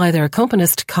by their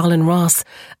accompanist Colin Ross.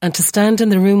 And to stand in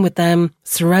the room with them,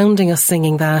 surrounding us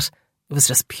singing that, it was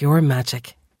just pure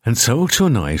magic. And so to a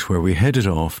night where we headed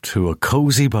off to a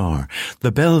cosy bar,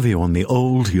 the Bellevue on the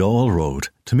old Youghal Road,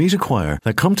 to meet a choir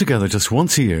that come together just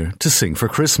once a year to sing for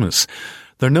Christmas.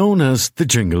 They're known as the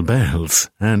Jingle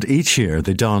Bells, and each year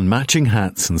they don matching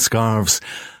hats and scarves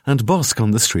and busk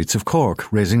on the streets of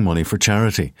Cork, raising money for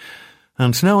charity.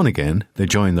 And now and again they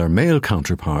join their male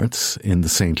counterparts in the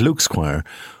St. Luke's Choir,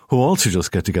 who also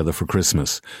just get together for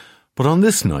Christmas. But on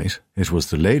this night, it was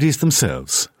the ladies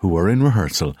themselves who were in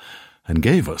rehearsal and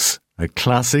gave us a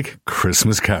classic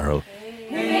Christmas carol.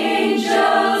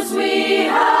 Angels we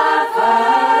have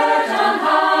heard on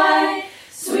high,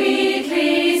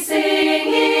 sweetly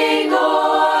singing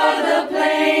o'er the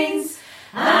plains,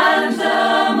 and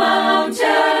the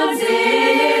mountains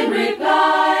in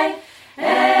reply,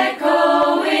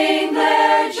 echoing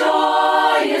their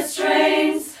joyous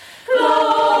strains.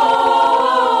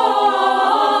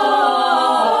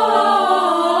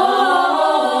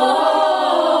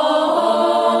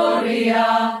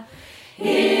 Gloria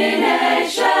in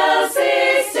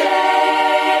excelsis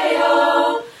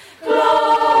Deo,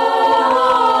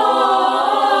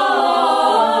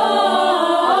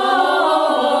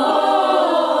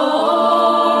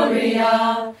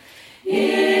 Gloria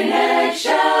in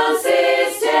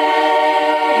excelsis Deo.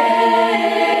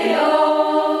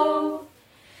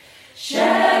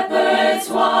 Shepherds,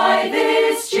 why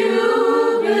this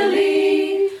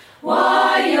jubilee?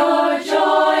 Why your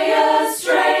joyous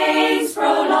strains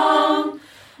prolong?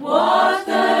 What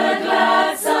the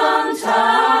gladsome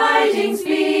tidings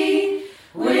be,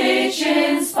 which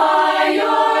inspire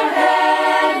your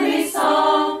heavenly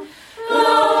song?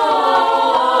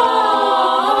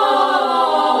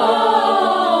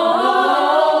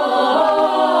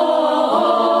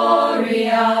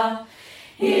 Gloria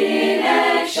in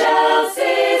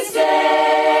excelsis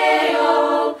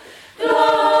Deo,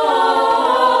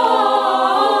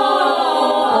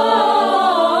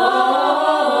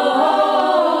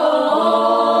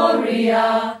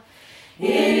 Gloria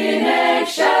in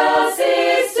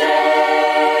excelsis Deo.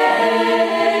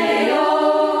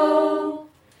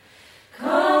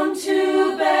 Come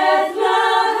to Bethlehem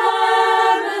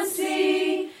and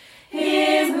see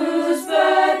him whose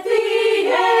birth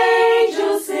the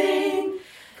angels sing.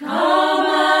 Come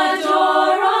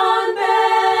adore on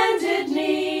bended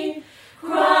knee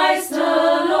Christ the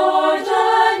Lord,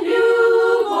 the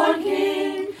newborn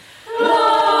King.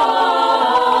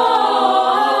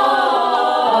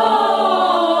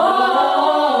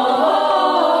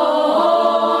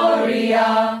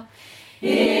 Gloria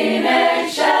in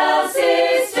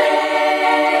excelsis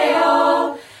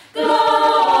Deo,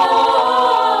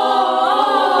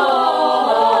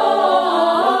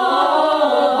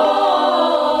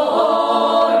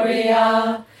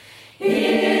 Gloria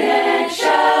in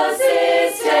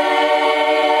excelsis Deo.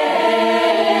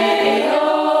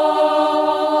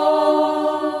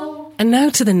 And now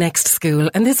to the next school,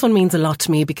 and this one means a lot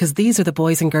to me because these are the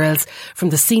boys and girls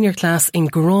from the senior class in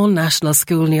Groan National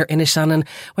School near Inishannon,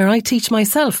 where I teach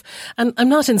myself. And I'm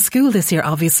not in school this year,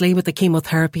 obviously, with the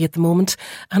chemotherapy at the moment,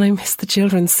 and I miss the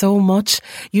children so much.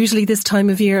 Usually this time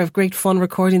of year I have great fun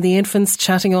recording the infants,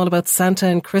 chatting all about Santa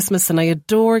and Christmas, and I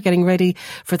adore getting ready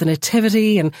for the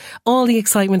nativity and all the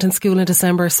excitement in school in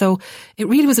December. So it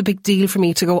really was a big deal for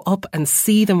me to go up and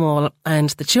see them all, and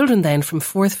the children then from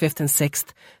 4th, 5th and 6th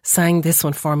sang this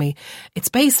one for me. It's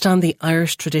based on the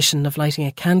Irish tradition of lighting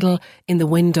a candle in the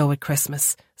window at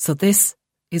Christmas. So this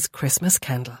is Christmas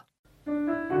Candle.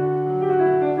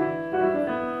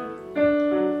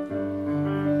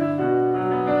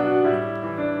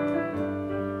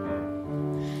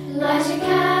 Light a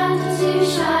candle to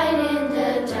shine in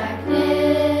the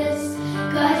darkness,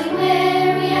 guiding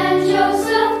Mary and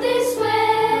Joseph this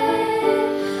way.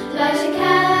 Light a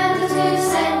candle to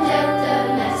send out the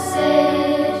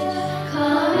message,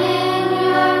 come in, you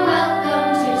are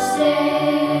welcome to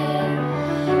stay.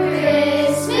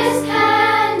 Christmas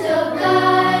candle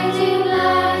guiding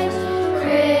light,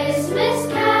 Christmas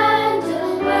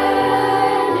candle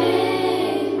burning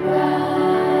bright.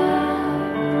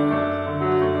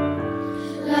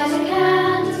 Light a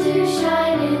candle to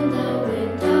shine in the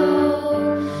window,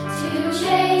 to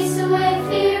chase away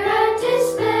fear and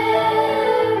despair.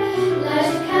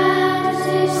 Light a candle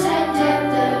to send out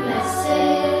the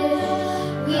message,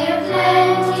 we have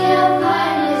plenty of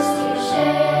kindness to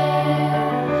share.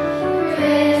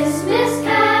 Christmas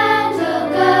candle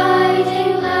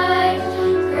guiding light,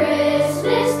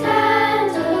 Christmas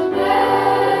candle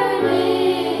burning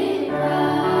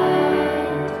bright.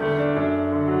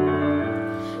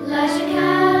 Light a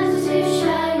candle to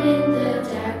shine in the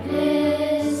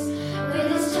darkness,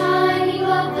 with its tiny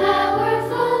but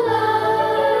powerful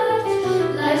light.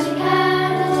 Light a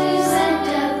candle to send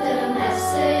out the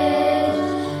message,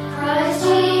 Christ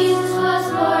Jesus was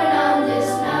born on this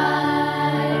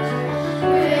night.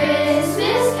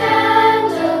 Christmas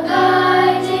candle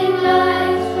guiding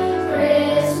light,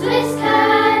 Christmas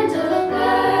candle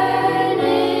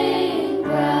burning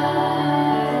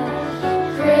bright.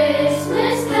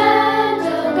 Christmas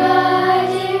candle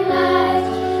guiding light,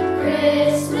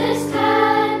 Christmas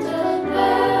candle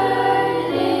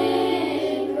burning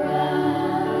bright.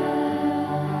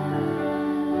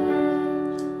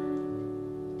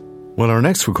 Well, our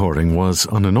next recording was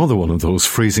on another one of those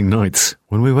freezing nights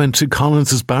when we went to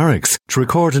Collins's barracks to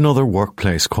record another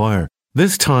workplace choir.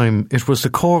 This time it was the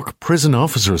Cork Prison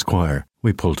Officers Choir.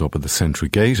 We pulled up at the central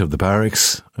gate of the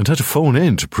barracks and had to phone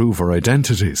in to prove our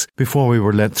identities before we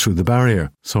were let through the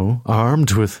barrier. So,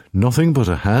 armed with nothing but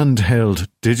a handheld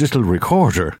digital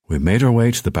recorder, we made our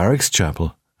way to the barracks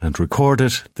chapel and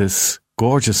recorded this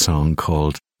gorgeous song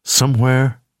called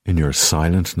Somewhere in Your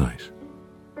Silent Night.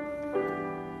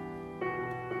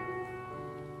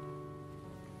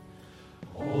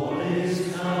 All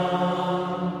is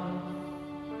calm,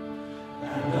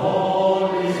 and all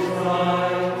is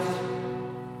bright.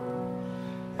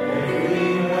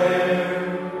 Everywhere,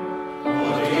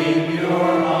 but in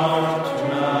your heart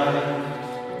tonight.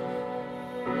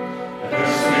 The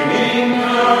singing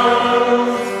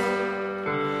carols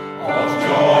of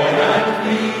joy and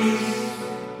peace.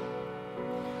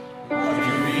 But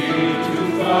you feel too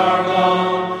far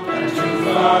gone and too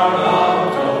far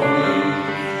out of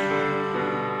reach.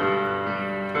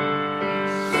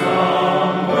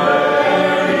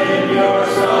 Somewhere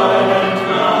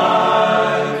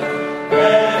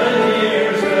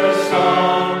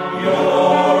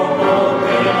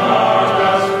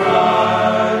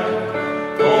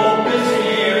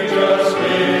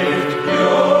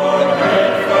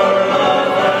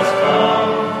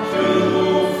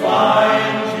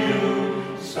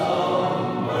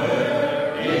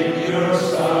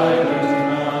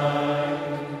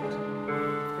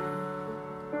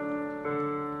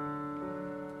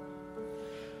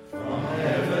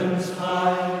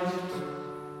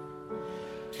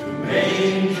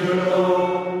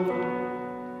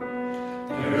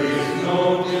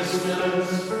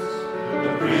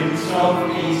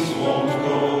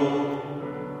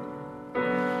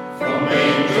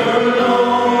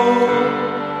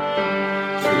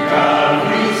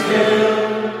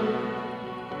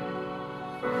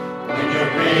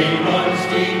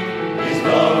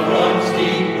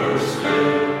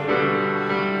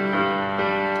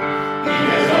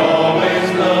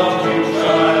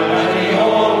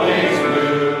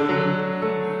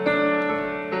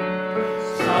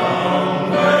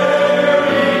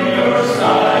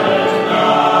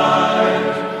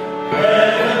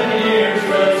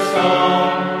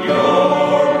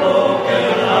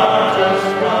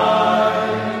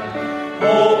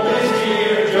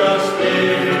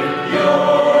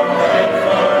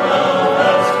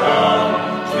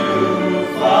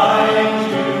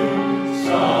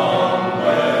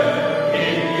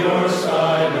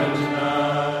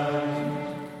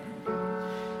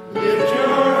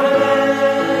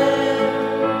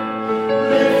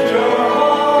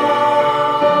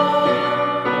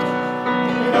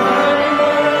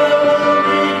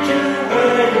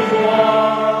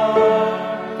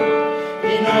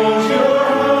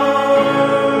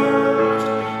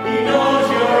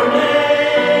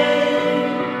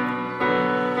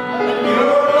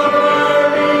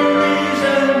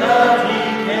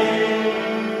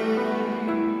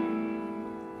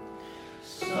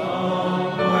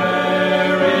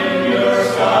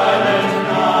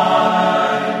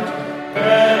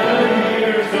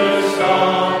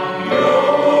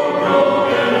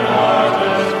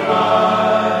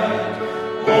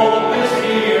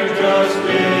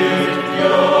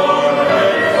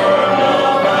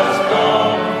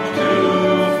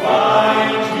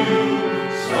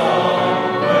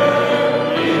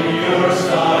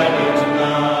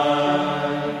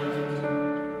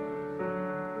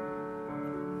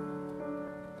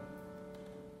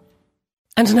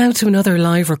And now to another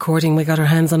live recording we got our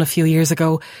hands on a few years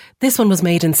ago. This one was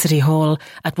made in City Hall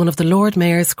at one of the Lord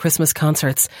Mayor's Christmas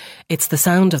concerts. It's the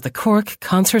sound of the Cork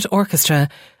Concert Orchestra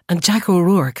and Jack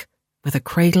O'Rourke with A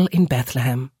Cradle in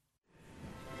Bethlehem.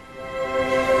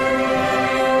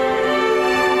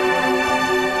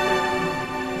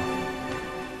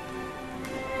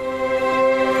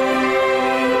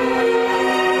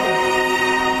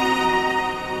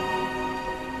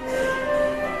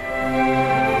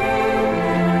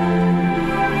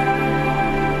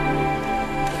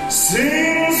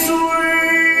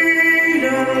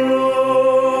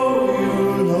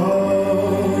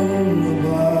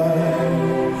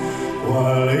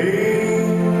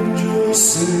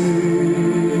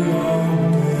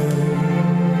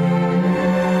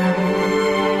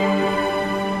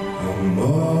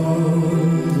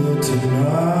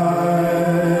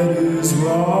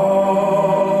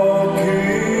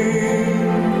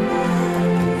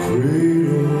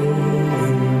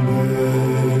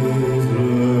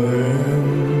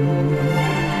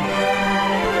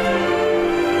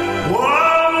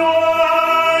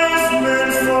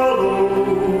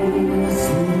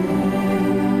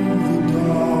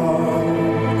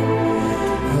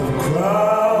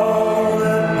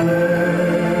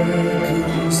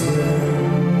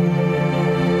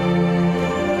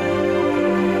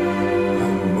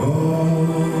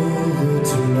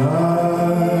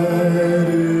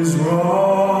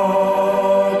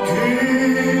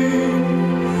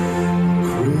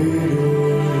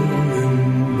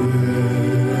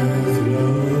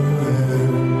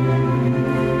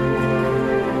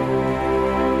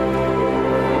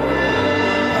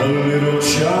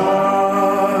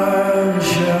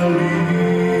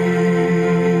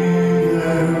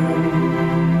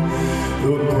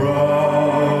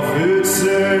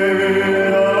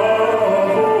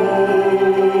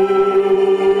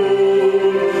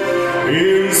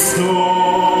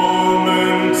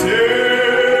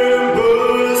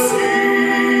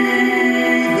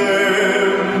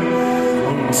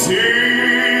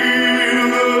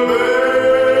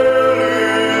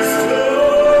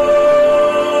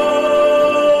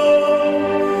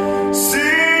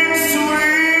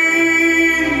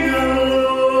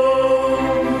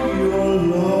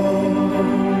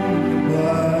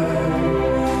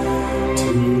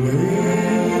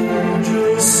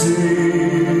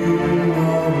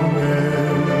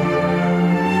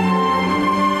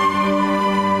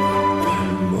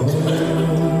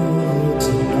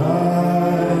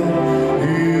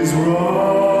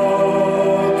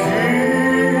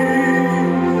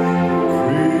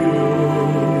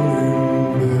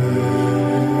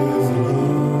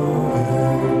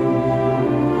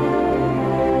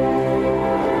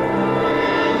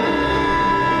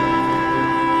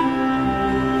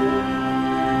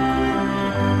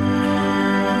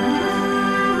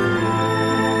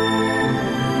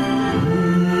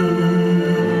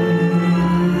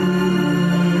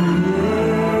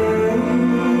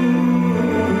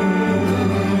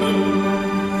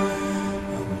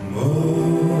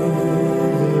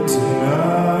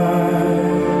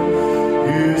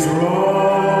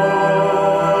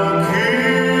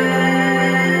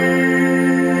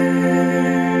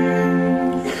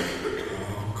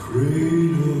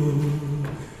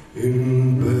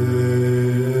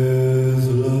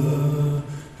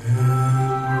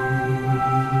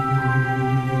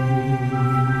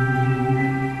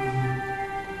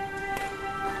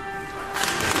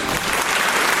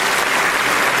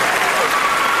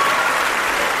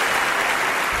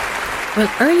 Well,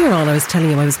 earlier on I was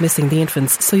telling you I was missing the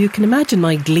infants, so you can imagine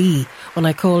my glee when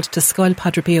I called to Scoil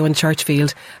Padre Pio in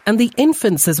Churchfield, and the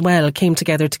infants as well came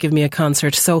together to give me a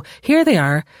concert. So here they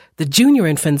are, the junior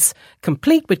infants,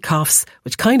 complete with coughs,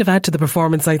 which kind of add to the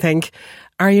performance, I think.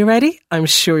 Are you ready? I'm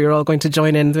sure you're all going to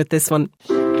join in with this one.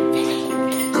 Traveling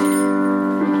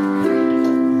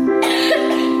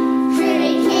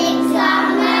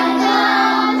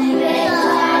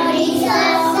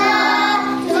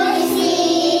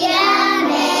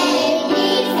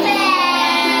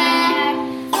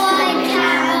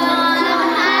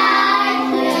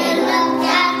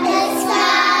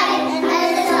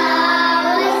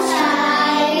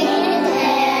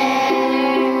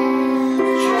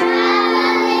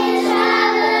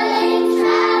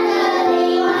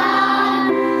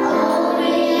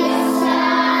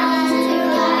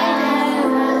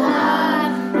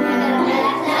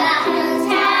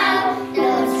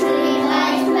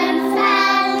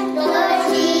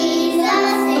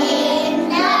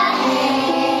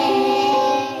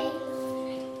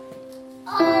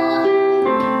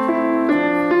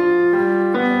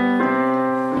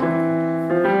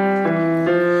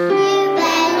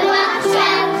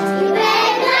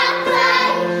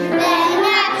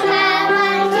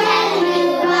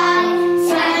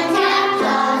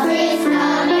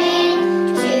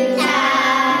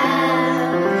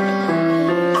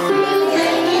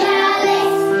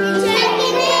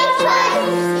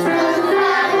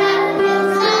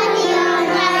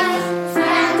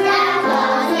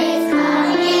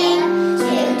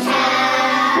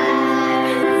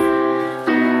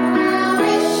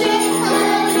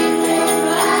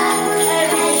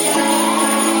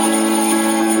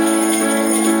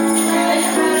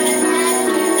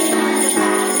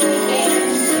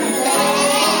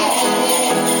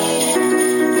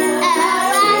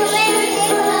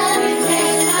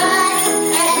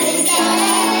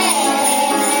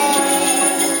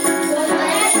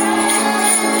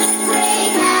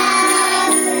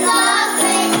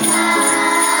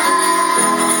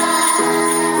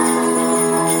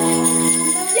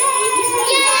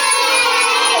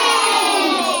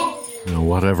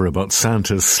ever about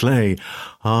Santa's sleigh.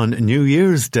 On New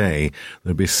Year's Day,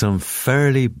 there'll be some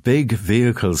fairly big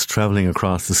vehicles travelling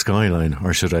across the skyline,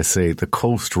 or should I say the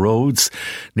coast roads,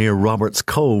 near Roberts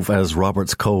Cove, as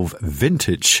Roberts Cove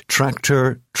Vintage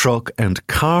Tractor, Truck and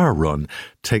Car Run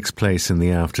takes place in the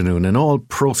afternoon, and all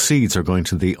proceeds are going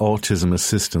to the Autism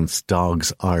Assistance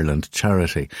Dogs Ireland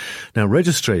charity. Now,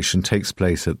 registration takes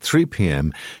place at 3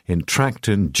 p.m. in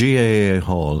Tracton GAA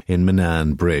Hall in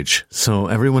Manaan Bridge. So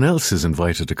everyone else is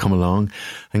invited to come along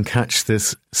and catch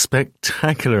this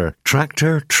spectacular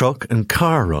tractor, truck and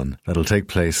car run that'll take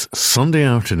place Sunday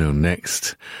afternoon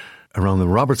next around the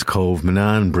Roberts Cove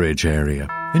Manaan Bridge area.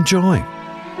 Enjoy.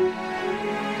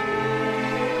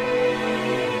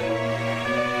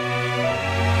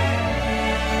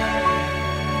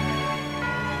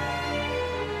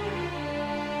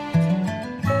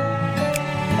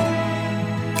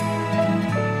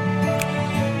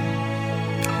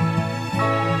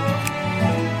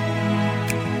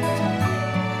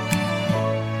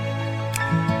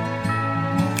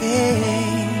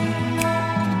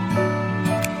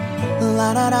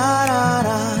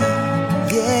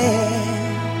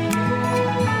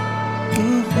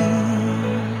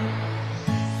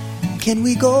 Can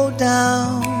we go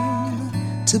down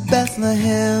to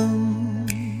Bethlehem?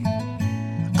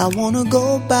 I wanna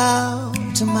go bow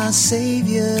to my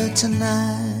Savior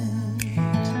tonight.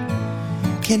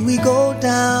 Can we go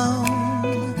down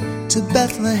to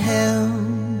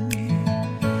Bethlehem?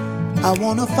 I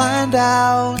wanna find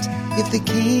out if the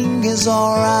King is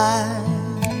alright.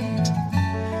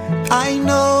 I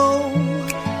know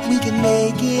we can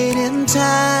make it in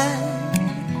time.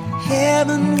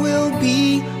 Heaven will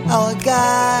be our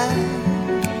guide.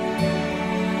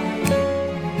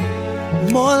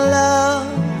 More love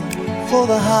for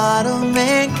the heart of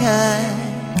mankind.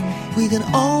 We can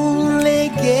only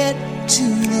get to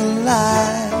the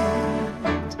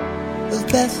light of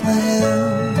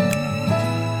Bethlehem.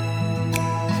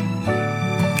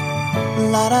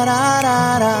 La da da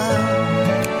da da.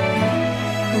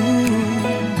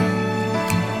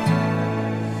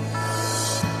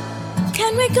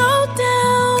 Can we go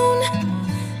down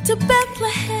to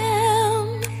Bethlehem,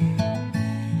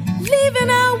 leaving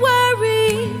our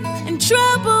worries and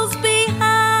troubles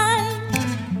behind?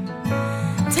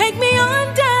 Take me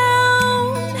on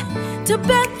down to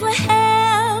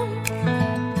Bethlehem,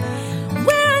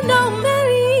 where I know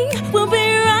Mary will be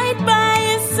right by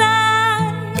his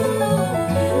side.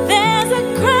 There's a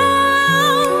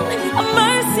crown of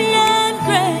mercy and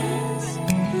grace.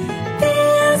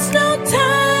 There's no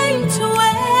time to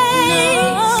waste.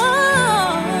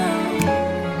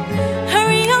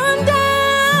 Hurry on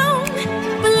down,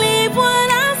 believe what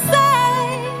I say.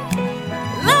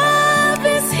 Love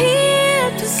is here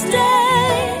to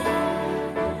stay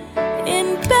in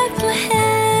Bethlehem.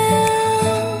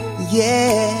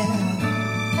 Yeah,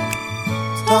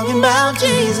 talking about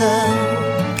Jesus.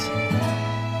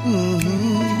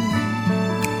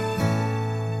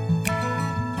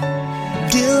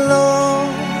 Dear Lord,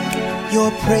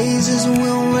 your praises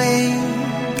will reign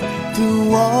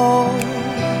through all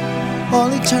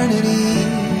eternity.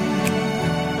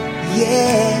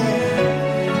 Yeah.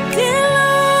 Dear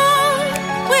Lord,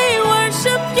 we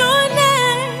worship your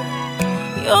name.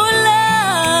 Your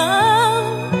love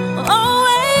will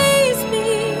always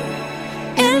be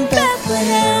in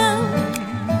Bethlehem.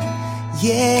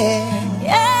 Yeah.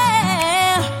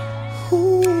 Yeah.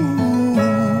 Ooh.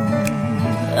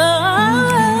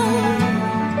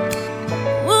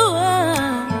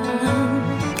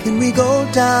 Can we go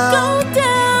down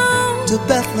to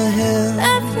Bethlehem?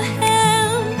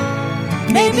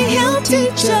 Maybe he'll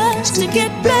teach us to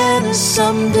get better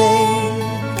someday.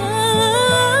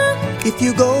 If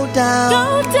you go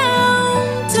down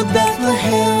to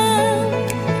Bethlehem,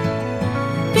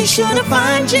 be sure to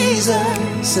find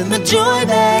Jesus and the joy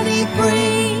that he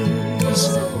brings.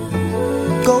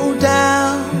 Go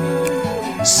down,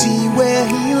 see where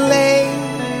he lay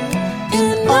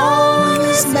in all of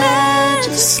his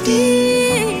majesty.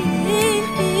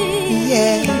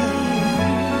 Yeah.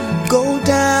 Go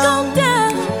down,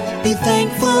 be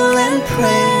thankful and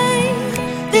pray.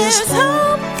 There's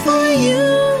hope for you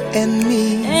and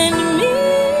me.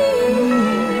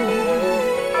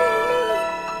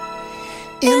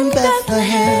 In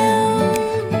Bethlehem.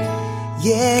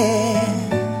 Yeah.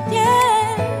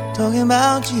 Yeah. Talking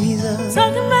about Jesus.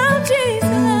 Talking about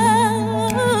Jesus.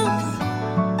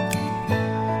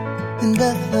 In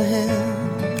Bethlehem.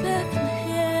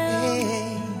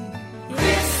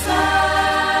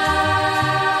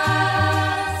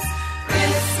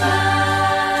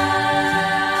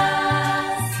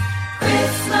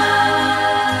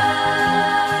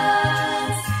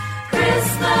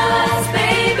 Christmas.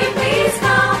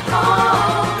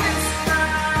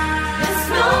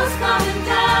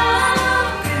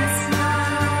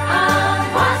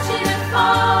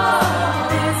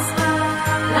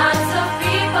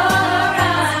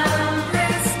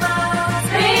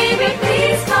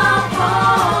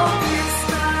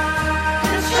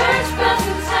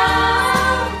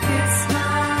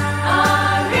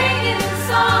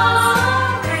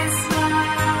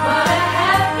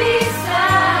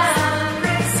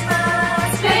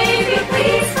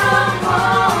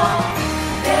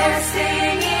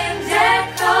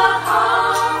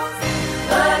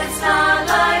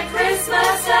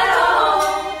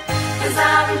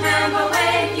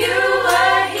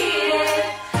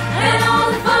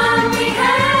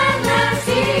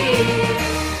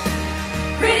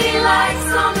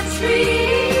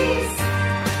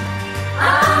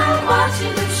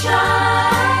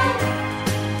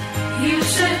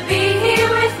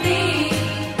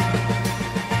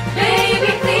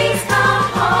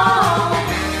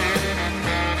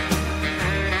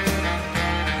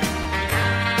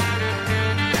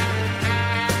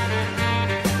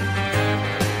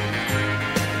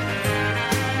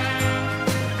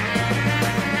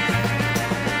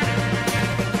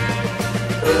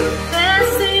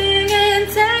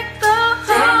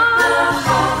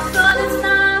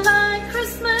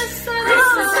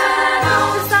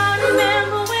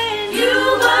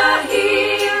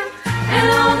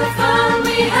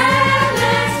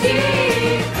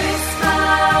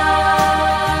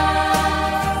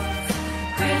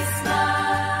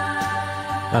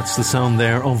 That's the sound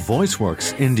there of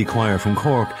VoiceWorks indie choir from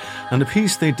Cork and a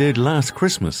piece they did last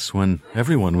Christmas when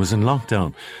everyone was in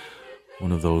lockdown.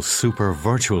 One of those super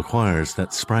virtual choirs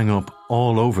that sprang up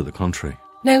all over the country.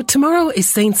 Now, tomorrow is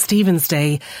St. Stephen's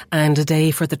Day and a day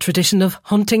for the tradition of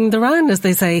hunting the wren, as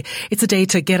they say. It's a day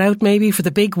to get out maybe for the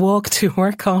big walk to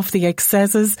work off the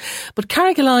excesses. But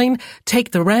Carrigaline take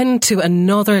the wren to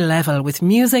another level with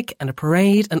music and a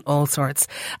parade and all sorts.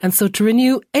 And so to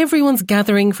renew everyone's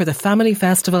gathering for the family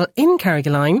festival in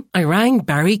Carrigaline, I rang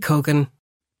Barry Cogan.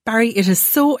 Barry, it is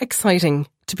so exciting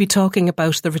to be talking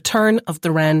about the return of the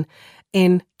wren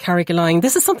in Carrigaline.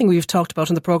 This is something we've talked about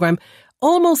in the programme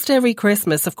almost every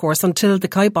Christmas, of course, until the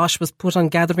kibosh was put on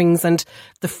gatherings and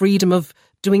the freedom of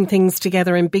doing things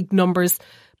together in big numbers.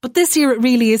 But this year it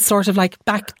really is sort of like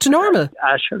back to normal.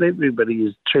 Sure, everybody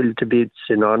is thrilled to bits,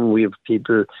 and we have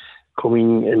people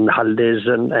coming in holidays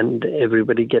and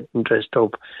everybody getting dressed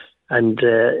up. And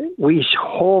we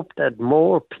hope that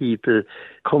more people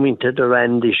coming to the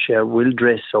Rand this year will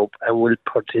dress up and will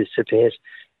participate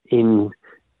in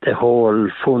the whole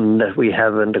fun that we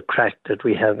have and the crack that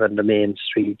we have on the main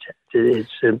street. It's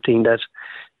something that,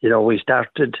 we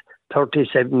started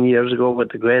 37 years ago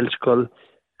with the Grail Skull,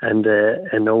 and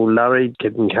an old Larry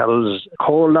giving Carol's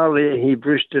whole Larry, he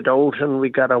brushed it out and we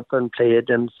got up and played,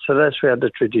 and so that's where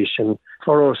the tradition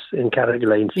for us in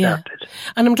Carrigaline started. Yeah.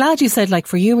 And I'm glad you said,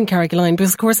 for you in Carrigaline,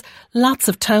 because of course lots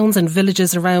of towns and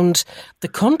villages around the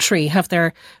country have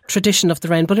their tradition of the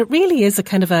wren, but it really is a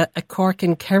kind of a Cork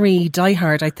and Kerry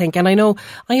diehard, I think. And I know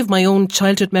I have my own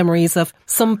childhood memories of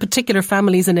some particular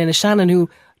families in Inishannon who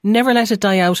never let it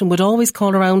die out and would always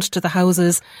call around to the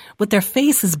houses with their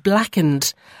faces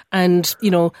blackened and,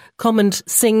 come and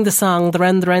sing the song, the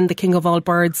wren, the king of all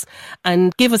birds,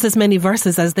 and give us as many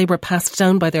verses as they were passed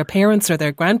down by their parents or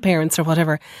their grandparents or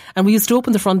whatever. And we used to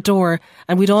open the front door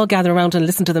and we'd all gather around and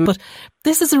listen to them. But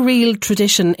this is a real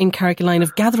tradition in Carrigaline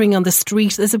of gathering on the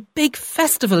street. There's a big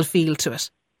festival feel to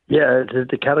it. Yeah,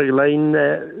 the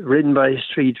Carrigaline Wren by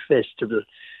Street Festival.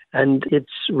 And it's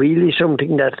really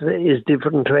something that is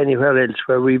different to anywhere else,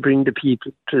 where we bring the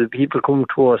people come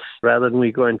to us rather than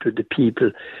we go into the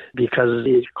people, because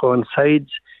it coincides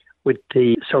with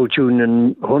the South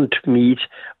Union Hunt meet.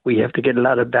 We have to get a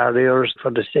lot of barriers for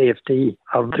the safety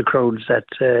of the crowds that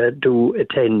do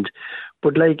attend.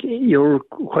 But you're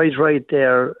quite right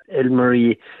there,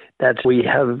 Elmarie, that we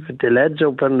have the lads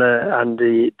up on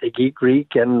the Geek Greek,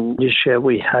 and this year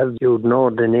we have,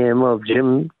 the name of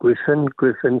Jim Griffin,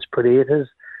 Griffin's Potatoes.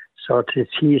 So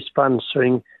he's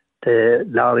sponsoring the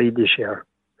lorry this year.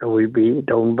 And we'll be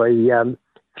down by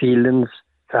Phelan's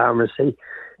Pharmacy.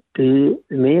 The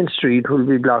main street will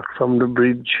be blocked from the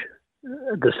bridge,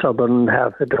 the southern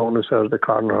half of town as well as the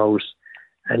corner house,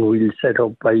 and we'll set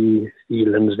up by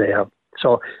Phelan's there.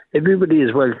 So everybody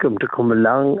is welcome to come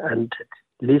along and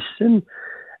listen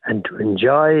and to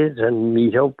enjoy it and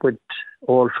meet up with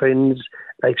old friends.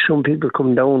 Some people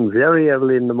come down very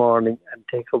early in the morning and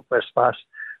take up a spot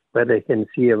where they can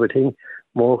see everything.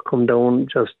 More come down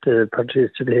just to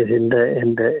participate in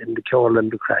the call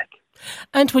and the crack.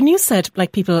 And when you said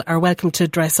people are welcome to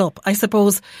dress up, I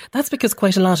suppose that's because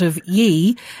quite a lot of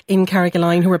ye in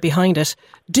Carrigaline who are behind it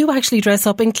do actually dress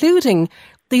up, including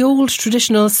the old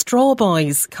traditional straw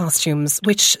boys costumes,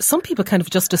 which some people kind of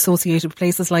just associate with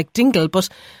places like Dingle, but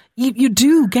you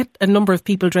do get a number of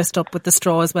people dressed up with the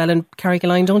straw as well in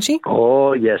Carrigaline, don't you?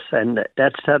 Oh, yes, and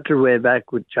that started way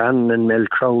back with John and Mel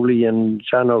Crowley and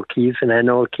John O'Keefe and Anne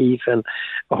O'Keefe and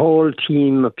a whole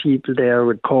team of people there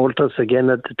with Coltus again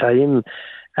at the time,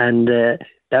 and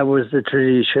that was the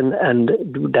tradition, and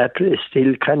that is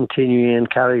still continuing in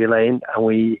Carrigaline, and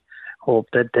we hope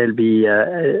that there'll be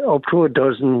up to a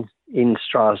dozen in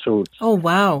straw suits. Oh,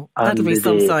 wow. That'll be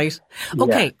some sight.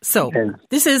 Okay, so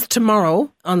this is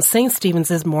tomorrow on St.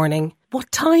 Stephen's morning. What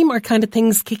time are kind of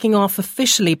things kicking off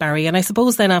officially, Barry? And I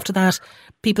suppose then after that,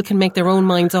 people can make their own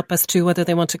minds up as to whether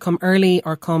they want to come early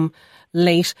or come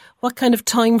late. What kind of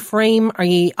time frame are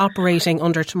you operating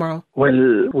under tomorrow?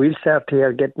 Well, we'll start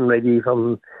here getting ready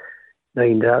from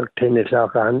 9 o'clock, 10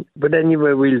 o'clock on. But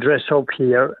anyway, we'll dress up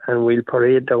here and we'll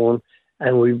parade down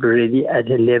and we'll be ready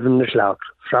at 11 o'clock,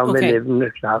 from 11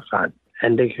 o'clock on.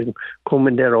 And they can come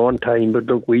in their own time. But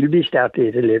look, we'll be starting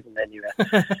at 11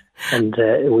 anyway. And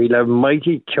we'll have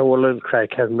mighty cowl and crack,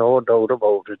 have no doubt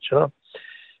about it,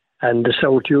 And the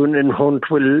South Union Hunt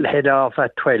will head off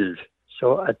at 12.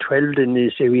 So at 12 then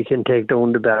they say we can take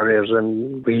down the barriers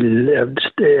and we'll, as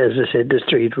I said, the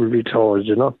street will be closed,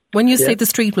 When you say the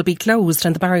street will be closed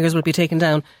and the barriers will be taken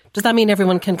down, does that mean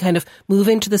everyone can kind of move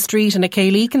into the street and a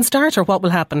Cayley can start, or what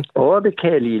will happen? Oh, the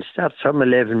Cayley starts from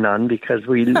 11 on, because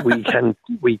we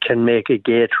can make a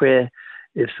gateway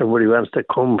if somebody wants to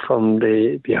come from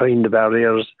behind the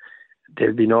barriers,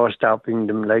 there'll be no stopping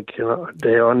them. Like,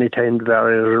 the only time the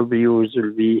barriers will be used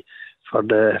will be for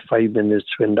the 5 minutes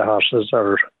when the horses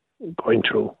are going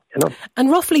through,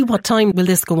 And roughly what time will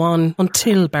this go on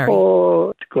until, Barry? Oh,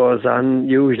 it goes on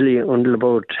usually until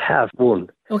about 1:30.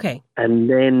 Okay. And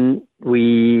then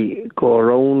we go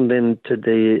around into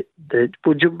the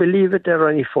would you believe it, there are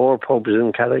only 4 pubs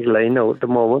in Carrigaline now at the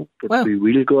moment, but wow. We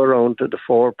will go around to the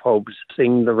 4 pubs,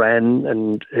 sing the Ran,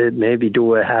 and maybe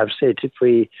do a half set if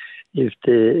we're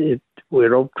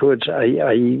up to it.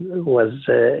 I was,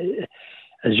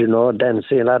 as you know,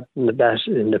 dancing a lot in the past,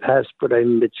 but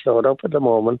I'm a bit slowed up at the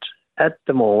moment,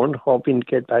 hoping to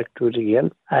get back to it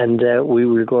again. And we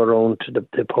will go around to the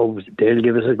pubs. They'll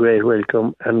give us a great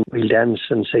welcome, and we'll dance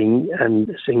and sing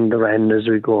the Ran as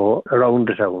we go around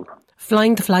the town.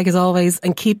 Flying the flag as always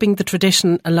and keeping the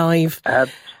tradition alive.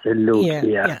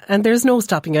 Absolutely, yeah. And there's no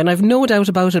stopping you. And I've no doubt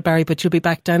about it, Barry, but you'll be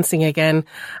back dancing again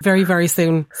very, very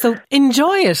soon. So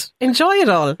enjoy it. Enjoy it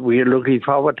all. We're looking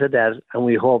forward to that, and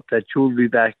we hope that you'll be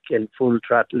back in full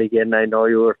throttle again. I know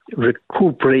you're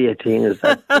recuperating,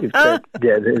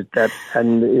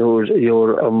 and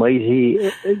you're a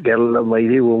mighty girl, a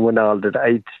mighty woman, all that.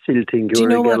 I still think you're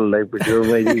a girl, but you're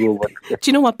a mighty woman. Do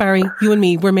you know what, Barry? You and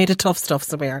me, we're made of tough stuff,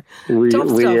 so we are. We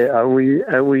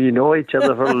know each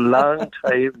other for a long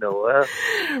time now.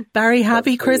 Barry,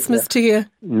 happy Christmas to you.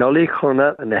 Nolly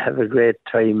Connor, and have a great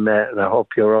time, and I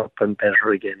hope you're up and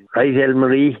better again. Right,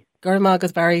 Elmarie?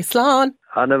 Gormagas, Barry. Slán.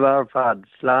 Anavar Fad.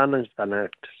 Slán and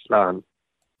Spanacht. Slán.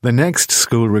 The next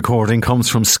school recording comes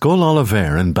from Scoil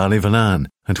Oliver in Ballyvanan,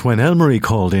 and when Elmarie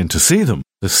called in to see them,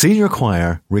 the senior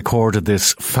choir recorded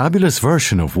this fabulous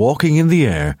version of Walking in the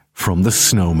Air from The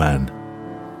Snowman.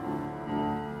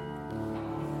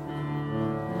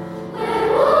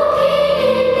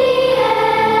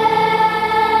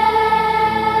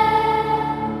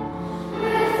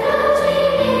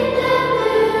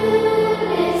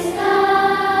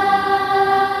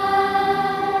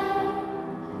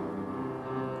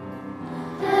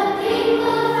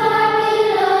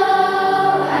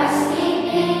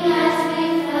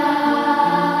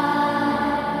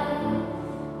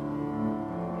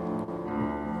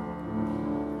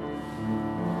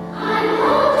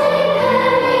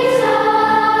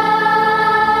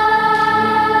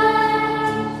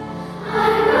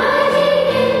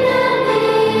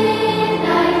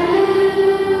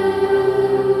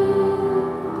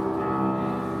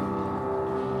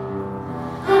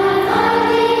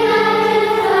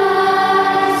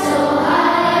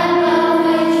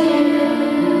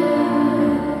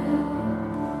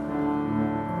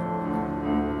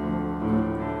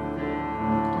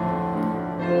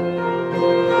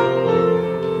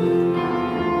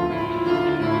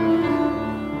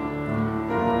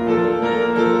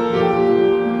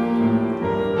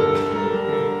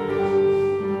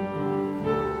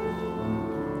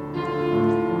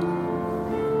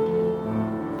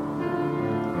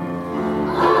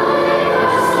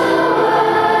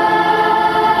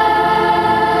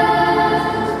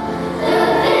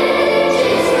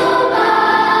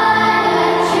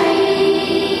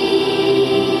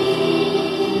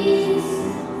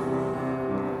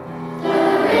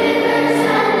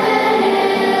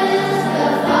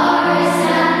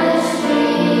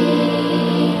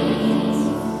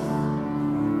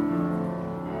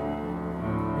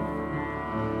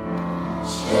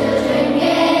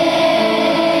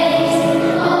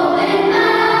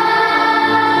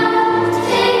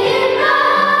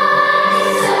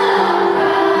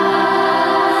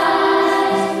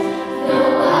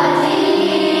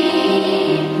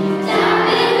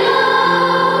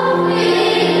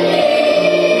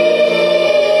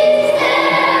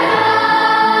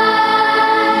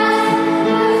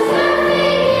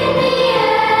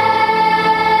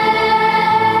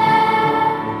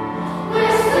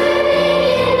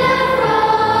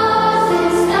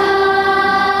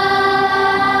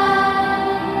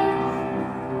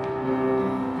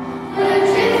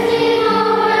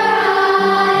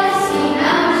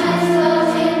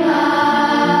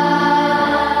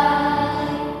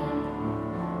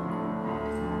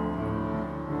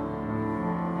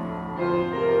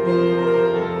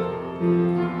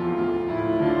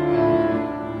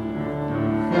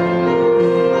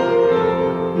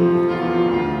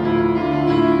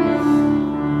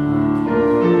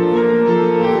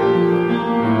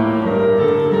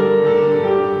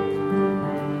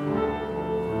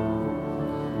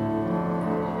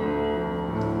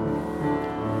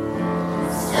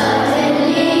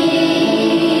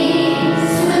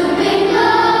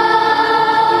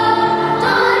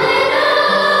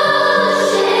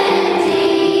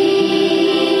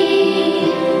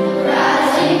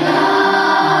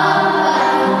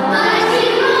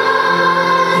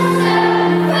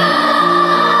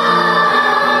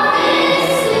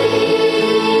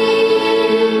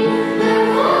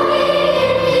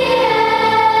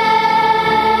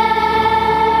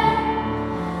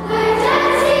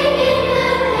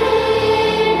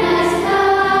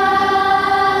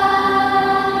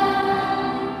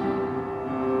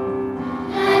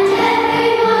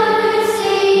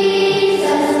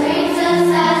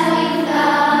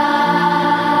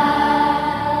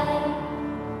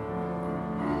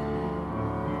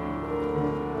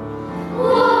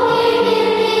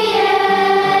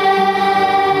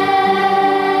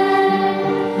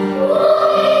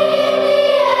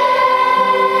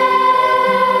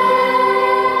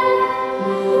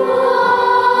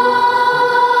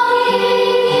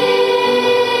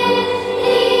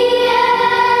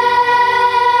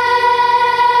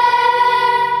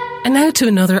 And now to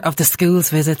another of the school's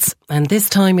visits, and this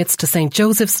time it's to St.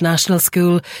 Joseph's National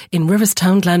School in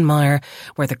Riverstown, Glenmire,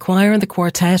 where the choir and the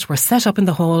quartet were set up in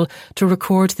the hall to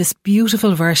record this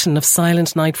beautiful version of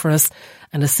Silent Night for us.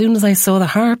 And as soon as I saw the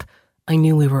harp, I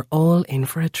knew we were all in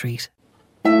for a treat.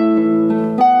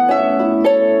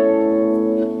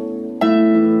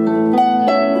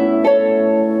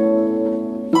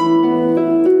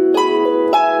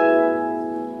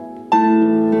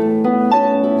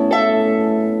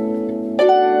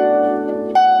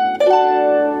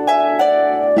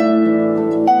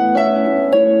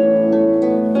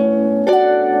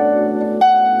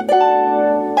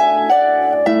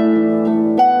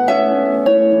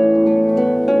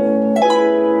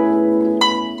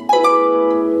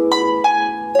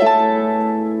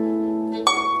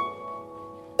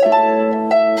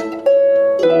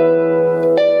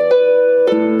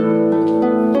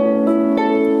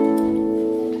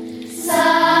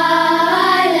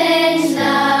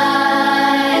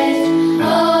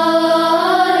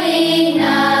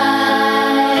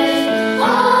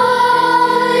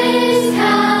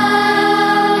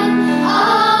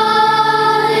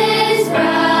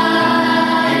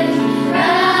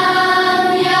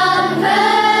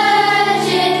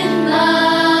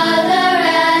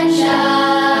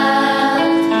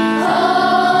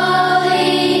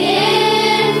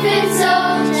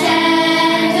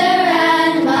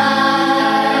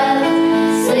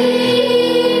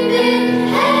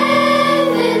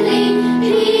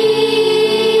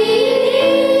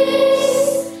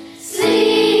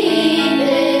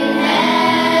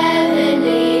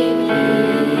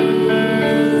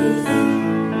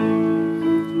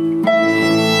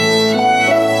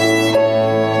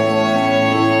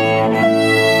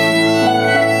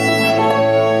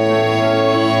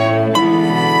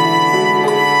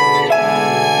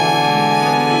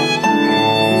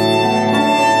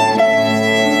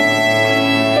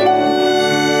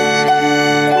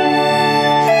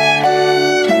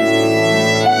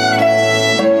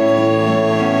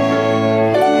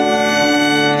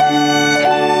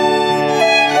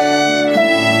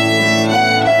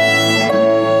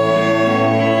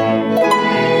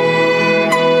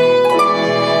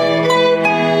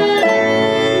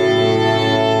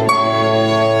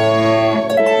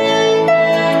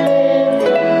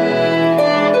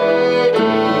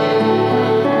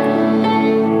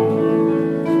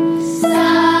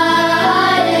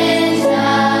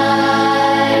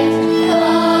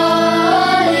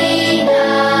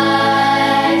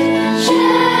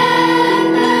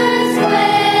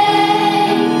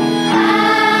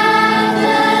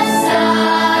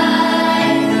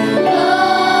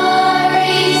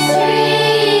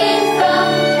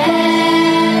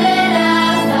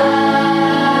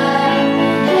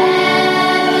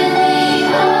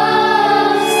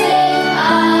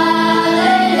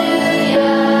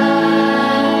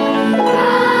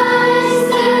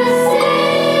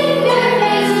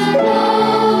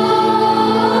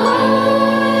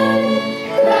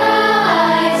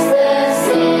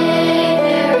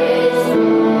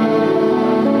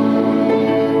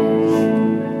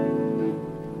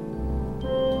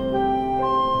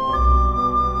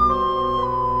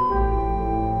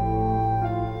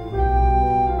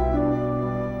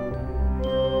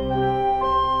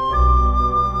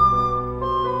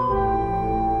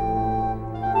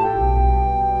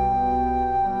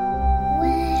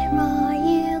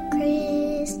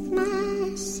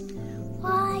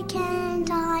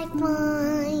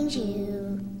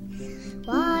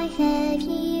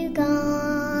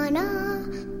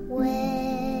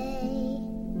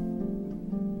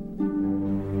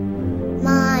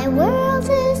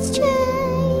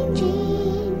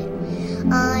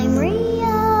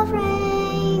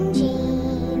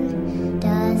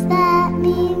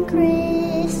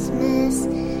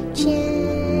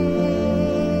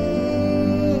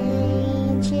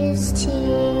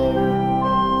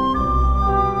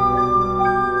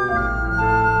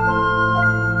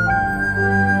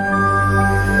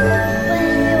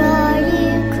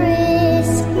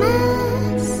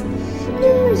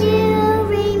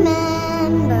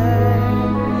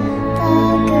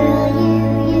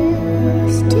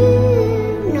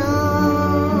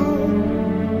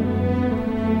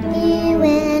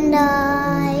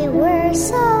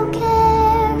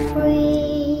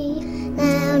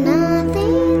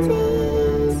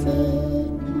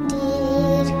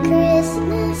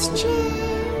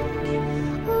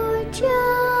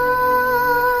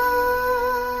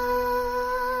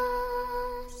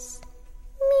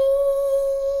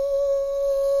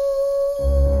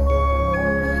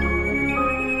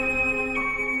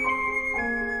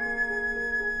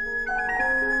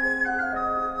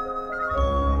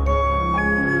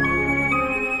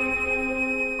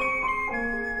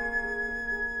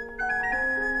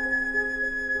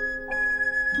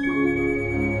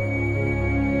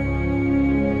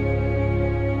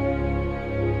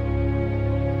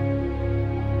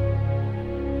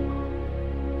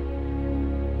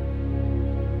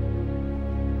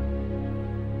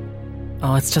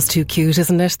 Oh, it's just too cute,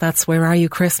 isn't it? That's Where Are You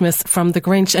Christmas from The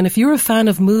Grinch. And if you're a fan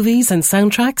of movies and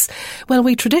soundtracks, well,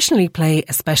 we traditionally play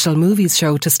a special movies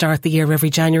show to start the year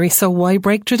every January, so why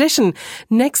break tradition?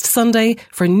 Next Sunday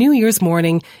for New Year's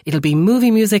morning, it'll be movie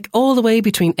music all the way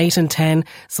between 8 and 10,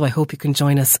 so I hope you can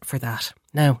join us for that.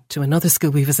 Now, to another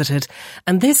school we visited,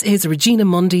 and this is Regina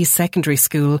Mundy Secondary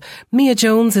School. Mia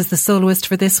Jones is the soloist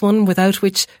for this one, without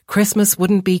which Christmas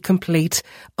wouldn't be complete.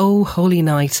 Oh, Holy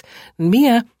Night.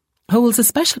 Mia holds a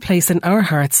special place in our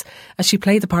hearts as she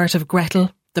played the part of Gretel,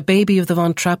 the baby of the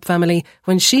Von Trapp family,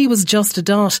 when she was just a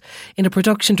dot, in a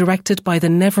production directed by the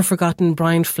never-forgotten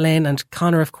Brian Flynn, and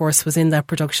Connor, of course, was in that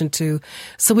production too.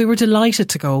 So we were delighted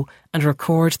to go and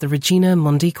record the Regina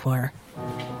Mundy Choir.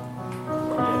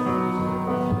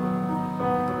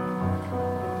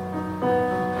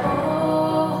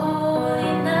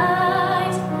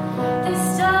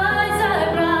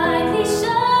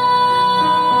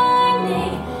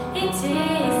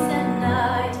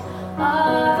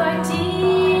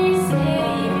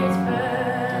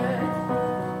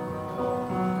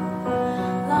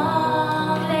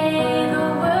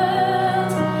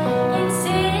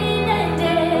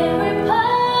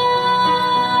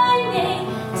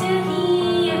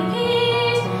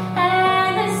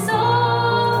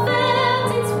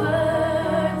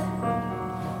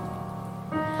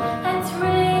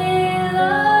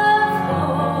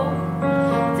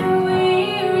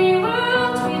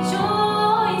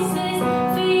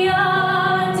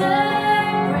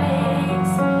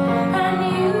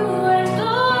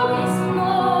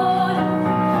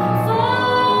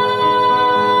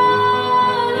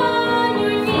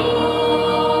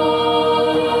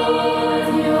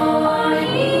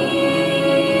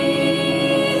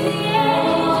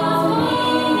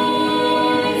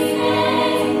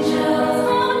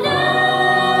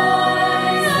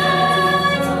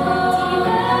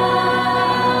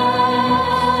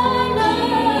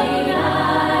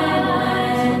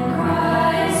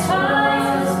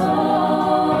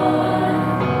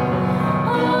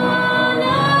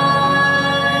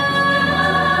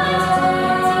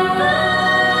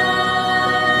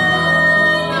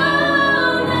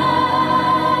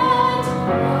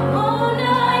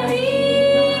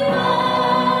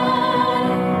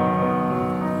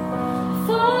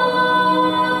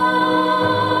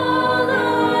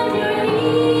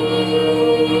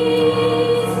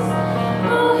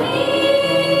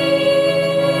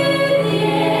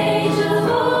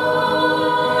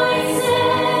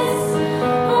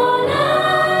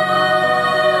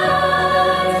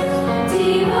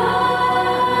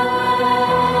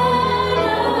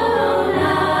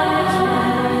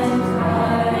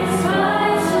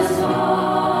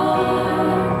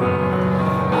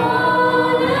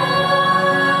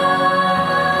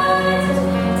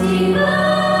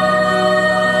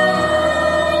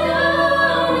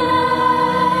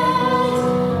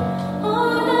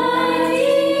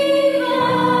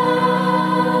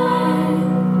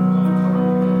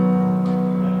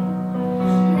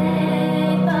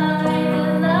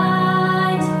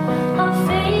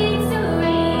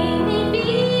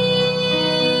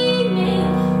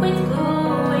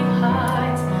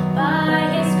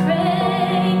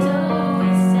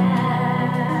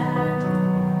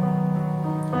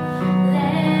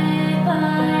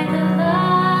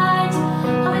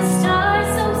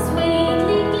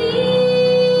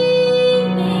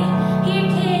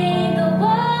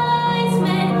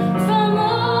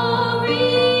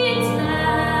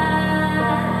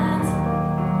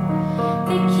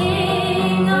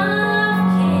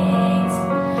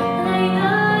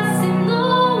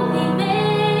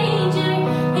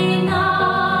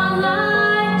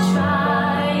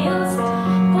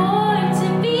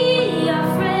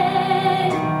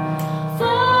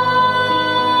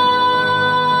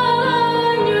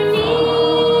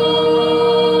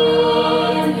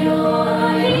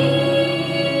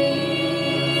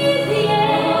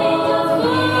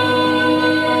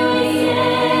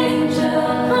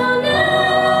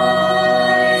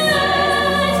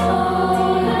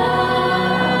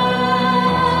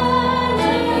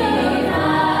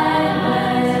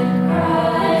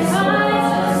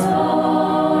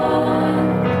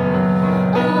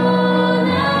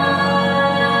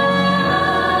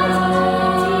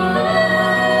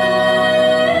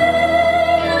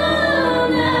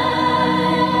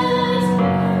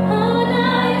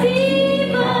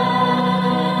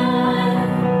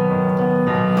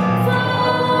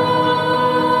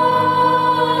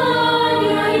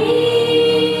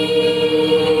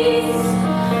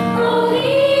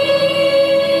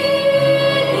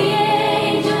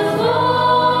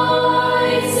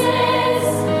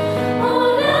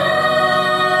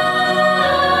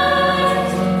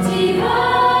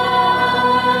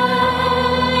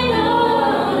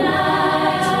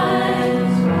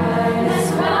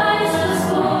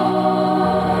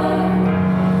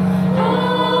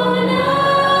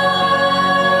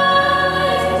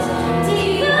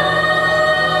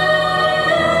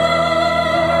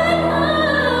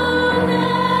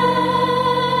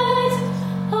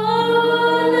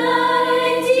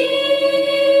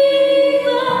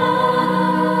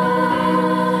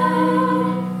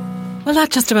 that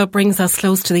just about brings us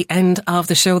close to the end of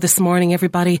the show this morning,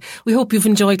 everybody. We hope you've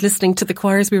enjoyed listening to the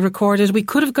choirs we recorded. We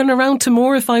could have gone around to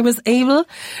more if I was able.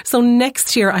 So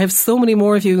next year, I have so many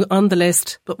more of you on the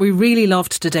list, but we really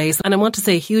loved today's. And I want to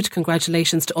say a huge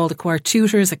congratulations to all the choir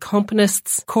tutors,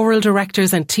 accompanists, choral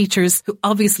directors and teachers who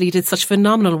obviously did such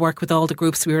phenomenal work with all the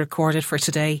groups we recorded for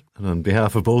today. And on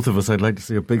behalf of both of us, I'd like to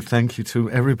say a big thank you to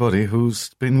everybody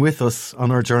who's been with us on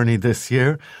our journey this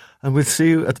year. And we'll see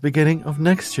you at the beginning of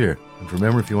next year. And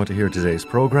remember, if you want to hear today's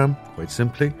programme, quite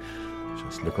simply,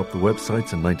 just look up the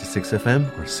websites on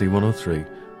 96FM or C103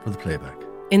 for the playback.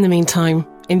 In the meantime,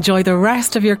 enjoy the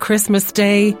rest of your Christmas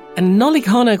day and Nolly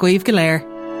Conna Guiv Galer.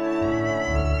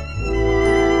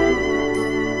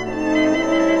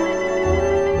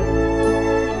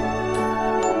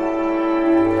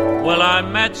 Well, I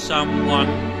met someone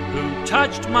who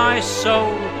touched my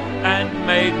soul and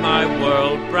made my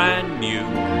world brand new.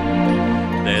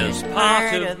 There's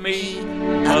part of me,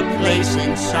 a place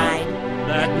inside,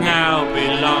 that now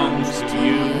belongs to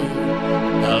you.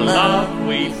 The love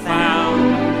we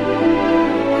found,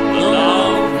 the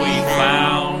love we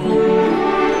found,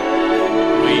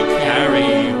 we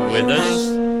carry with us,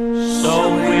 so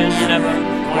we're never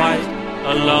quite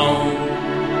alone.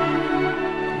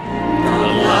 The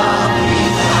love we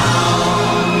found,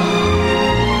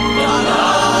 the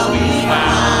love we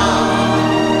found,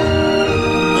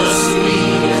 the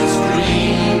sweetest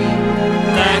dream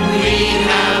that we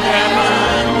have ever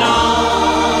known.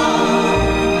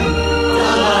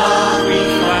 The love we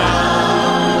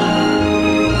found,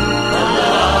 the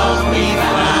love we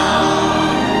found,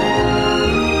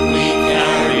 we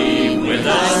carry with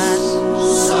us,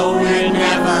 so we're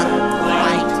never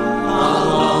quite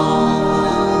alone.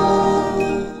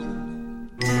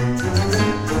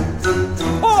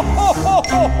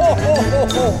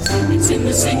 It's in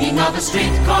the singing of a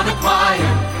street corner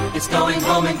choir. It's going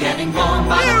home and getting warm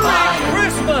by the fire.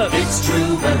 Christmas! It's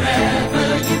true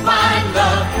wherever you find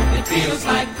love. It feels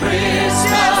like Christmas.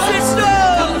 Yes, it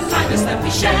does! The kindness that we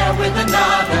share with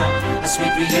another. A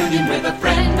sweet reunion with a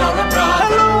friend or a brother.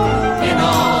 Hello. In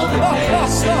all the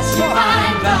places you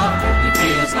find love, it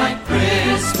feels like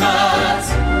Christmas.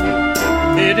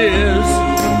 It is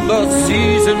the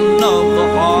season of the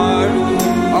heart,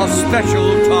 a special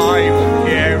time of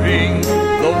caring,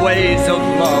 the ways of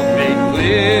love made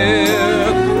clear.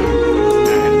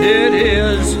 And it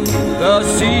is the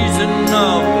season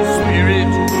of the spirit,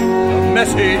 the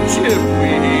message, if we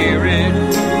hear it,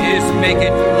 is make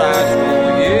it last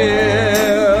all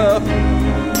year.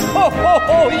 Ho, ho,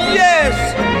 ho, yes!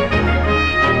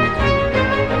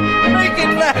 Make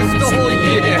it last all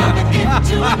year.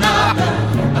 To another,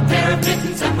 a pair of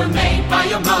mittens that were made by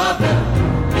your mother.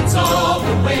 It's all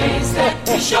the ways that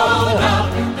we show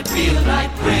love that feel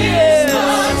like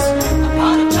Christmas. A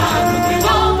part of childhood we'll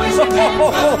always remember.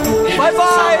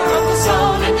 Bye-bye. Of the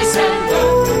soul in December.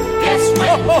 Guess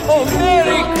when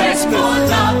Merry Christmas. more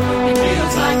love, it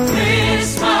feels like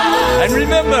Christmas. And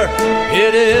remember,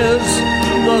 it is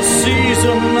the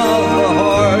season of the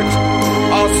heart,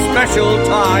 a special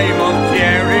time of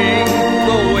caring,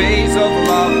 the ways of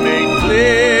love made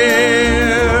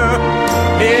clear.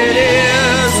 It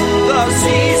is the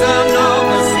season of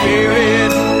the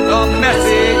spirit, the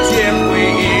message, if we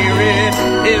hear it,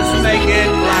 is make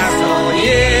it last all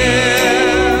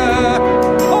year.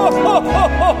 Ho, ho, ho,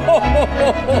 ho, ho, ho,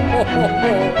 ho, ho,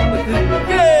 ho.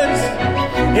 Yes!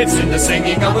 It's in the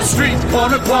singing of a street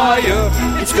corner choir.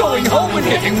 It's going home and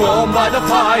getting warm by the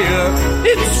fire.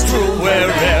 It's true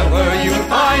wherever you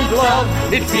find love,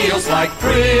 it feels like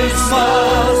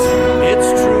Christmas. It's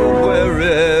true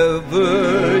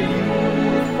wherever you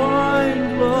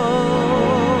find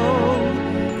love,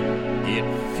 it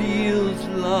feels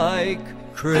like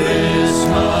Christmas.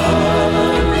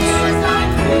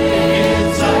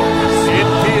 It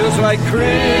feels like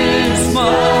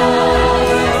Christmas.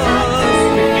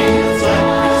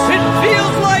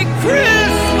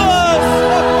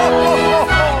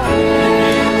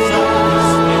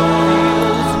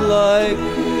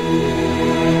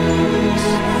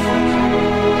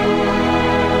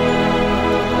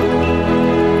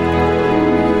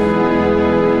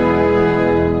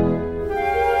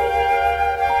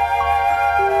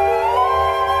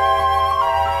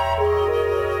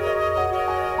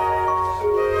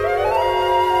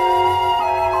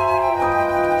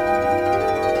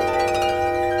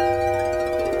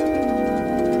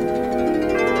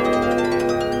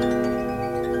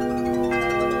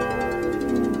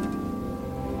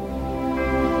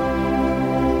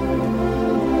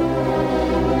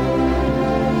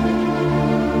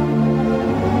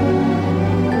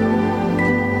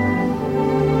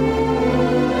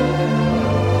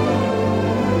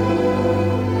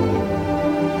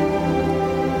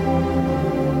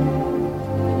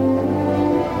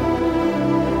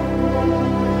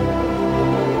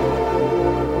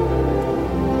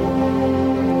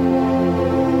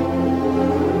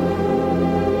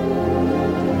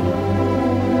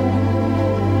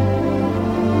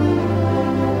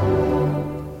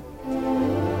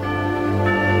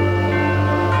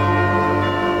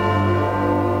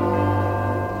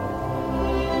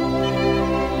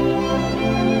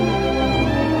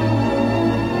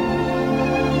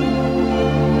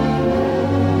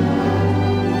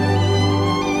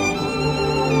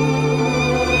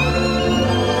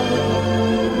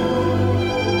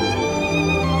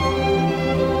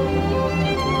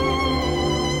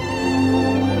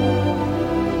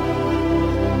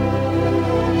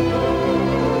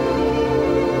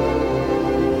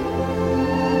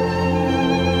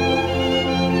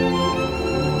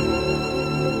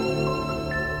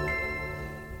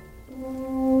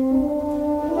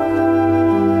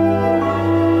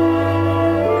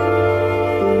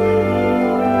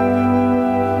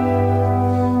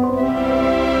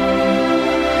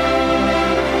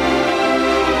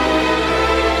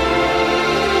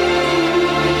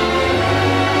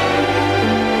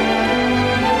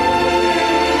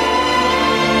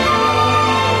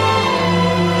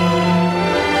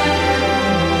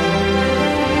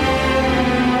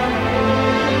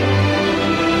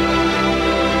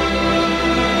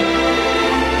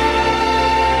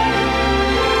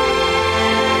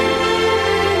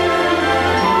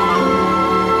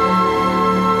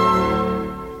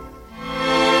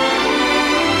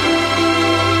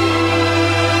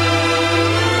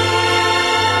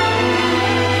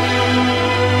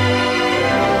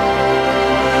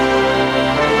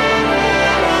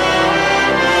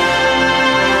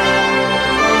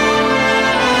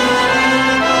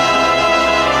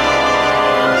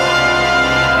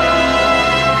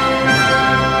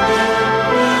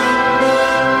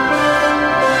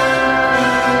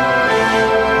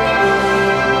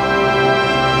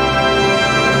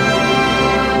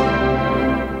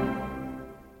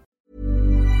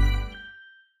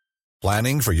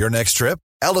 Planning for your next trip?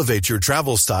 Elevate your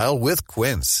travel style with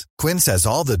Quince. Quince has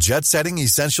all the jet-setting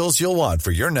essentials you'll want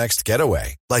for your next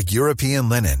getaway, like European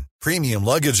linen, premium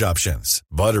luggage options,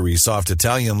 buttery soft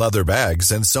Italian leather bags,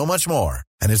 and so much more.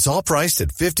 And it's all priced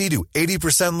at 50 to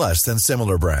 80% less than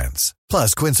similar brands.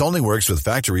 Plus, Quince only works with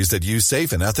factories that use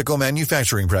safe and ethical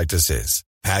manufacturing practices.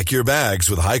 Pack your bags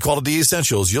with high-quality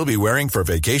essentials you'll be wearing for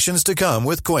vacations to come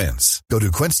with Quince. Go to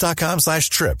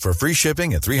quince.com/trip for free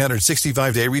shipping and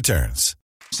 365-day returns.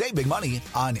 Save big money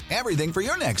on everything for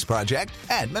your next project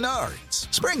at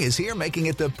Menards. Spring is here, making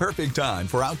it the perfect time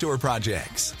for outdoor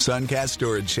projects. Suncast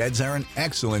storage sheds are an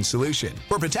excellent solution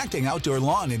for protecting outdoor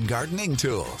lawn and gardening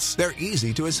tools. They're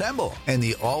easy to assemble, and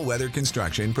the all-weather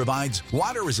construction provides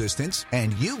water resistance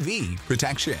and UV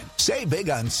protection. Save big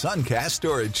on Suncast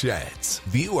storage sheds.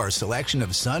 View our selection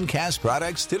of Suncast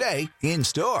products today in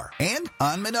store and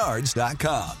on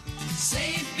Menards.com.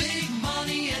 Save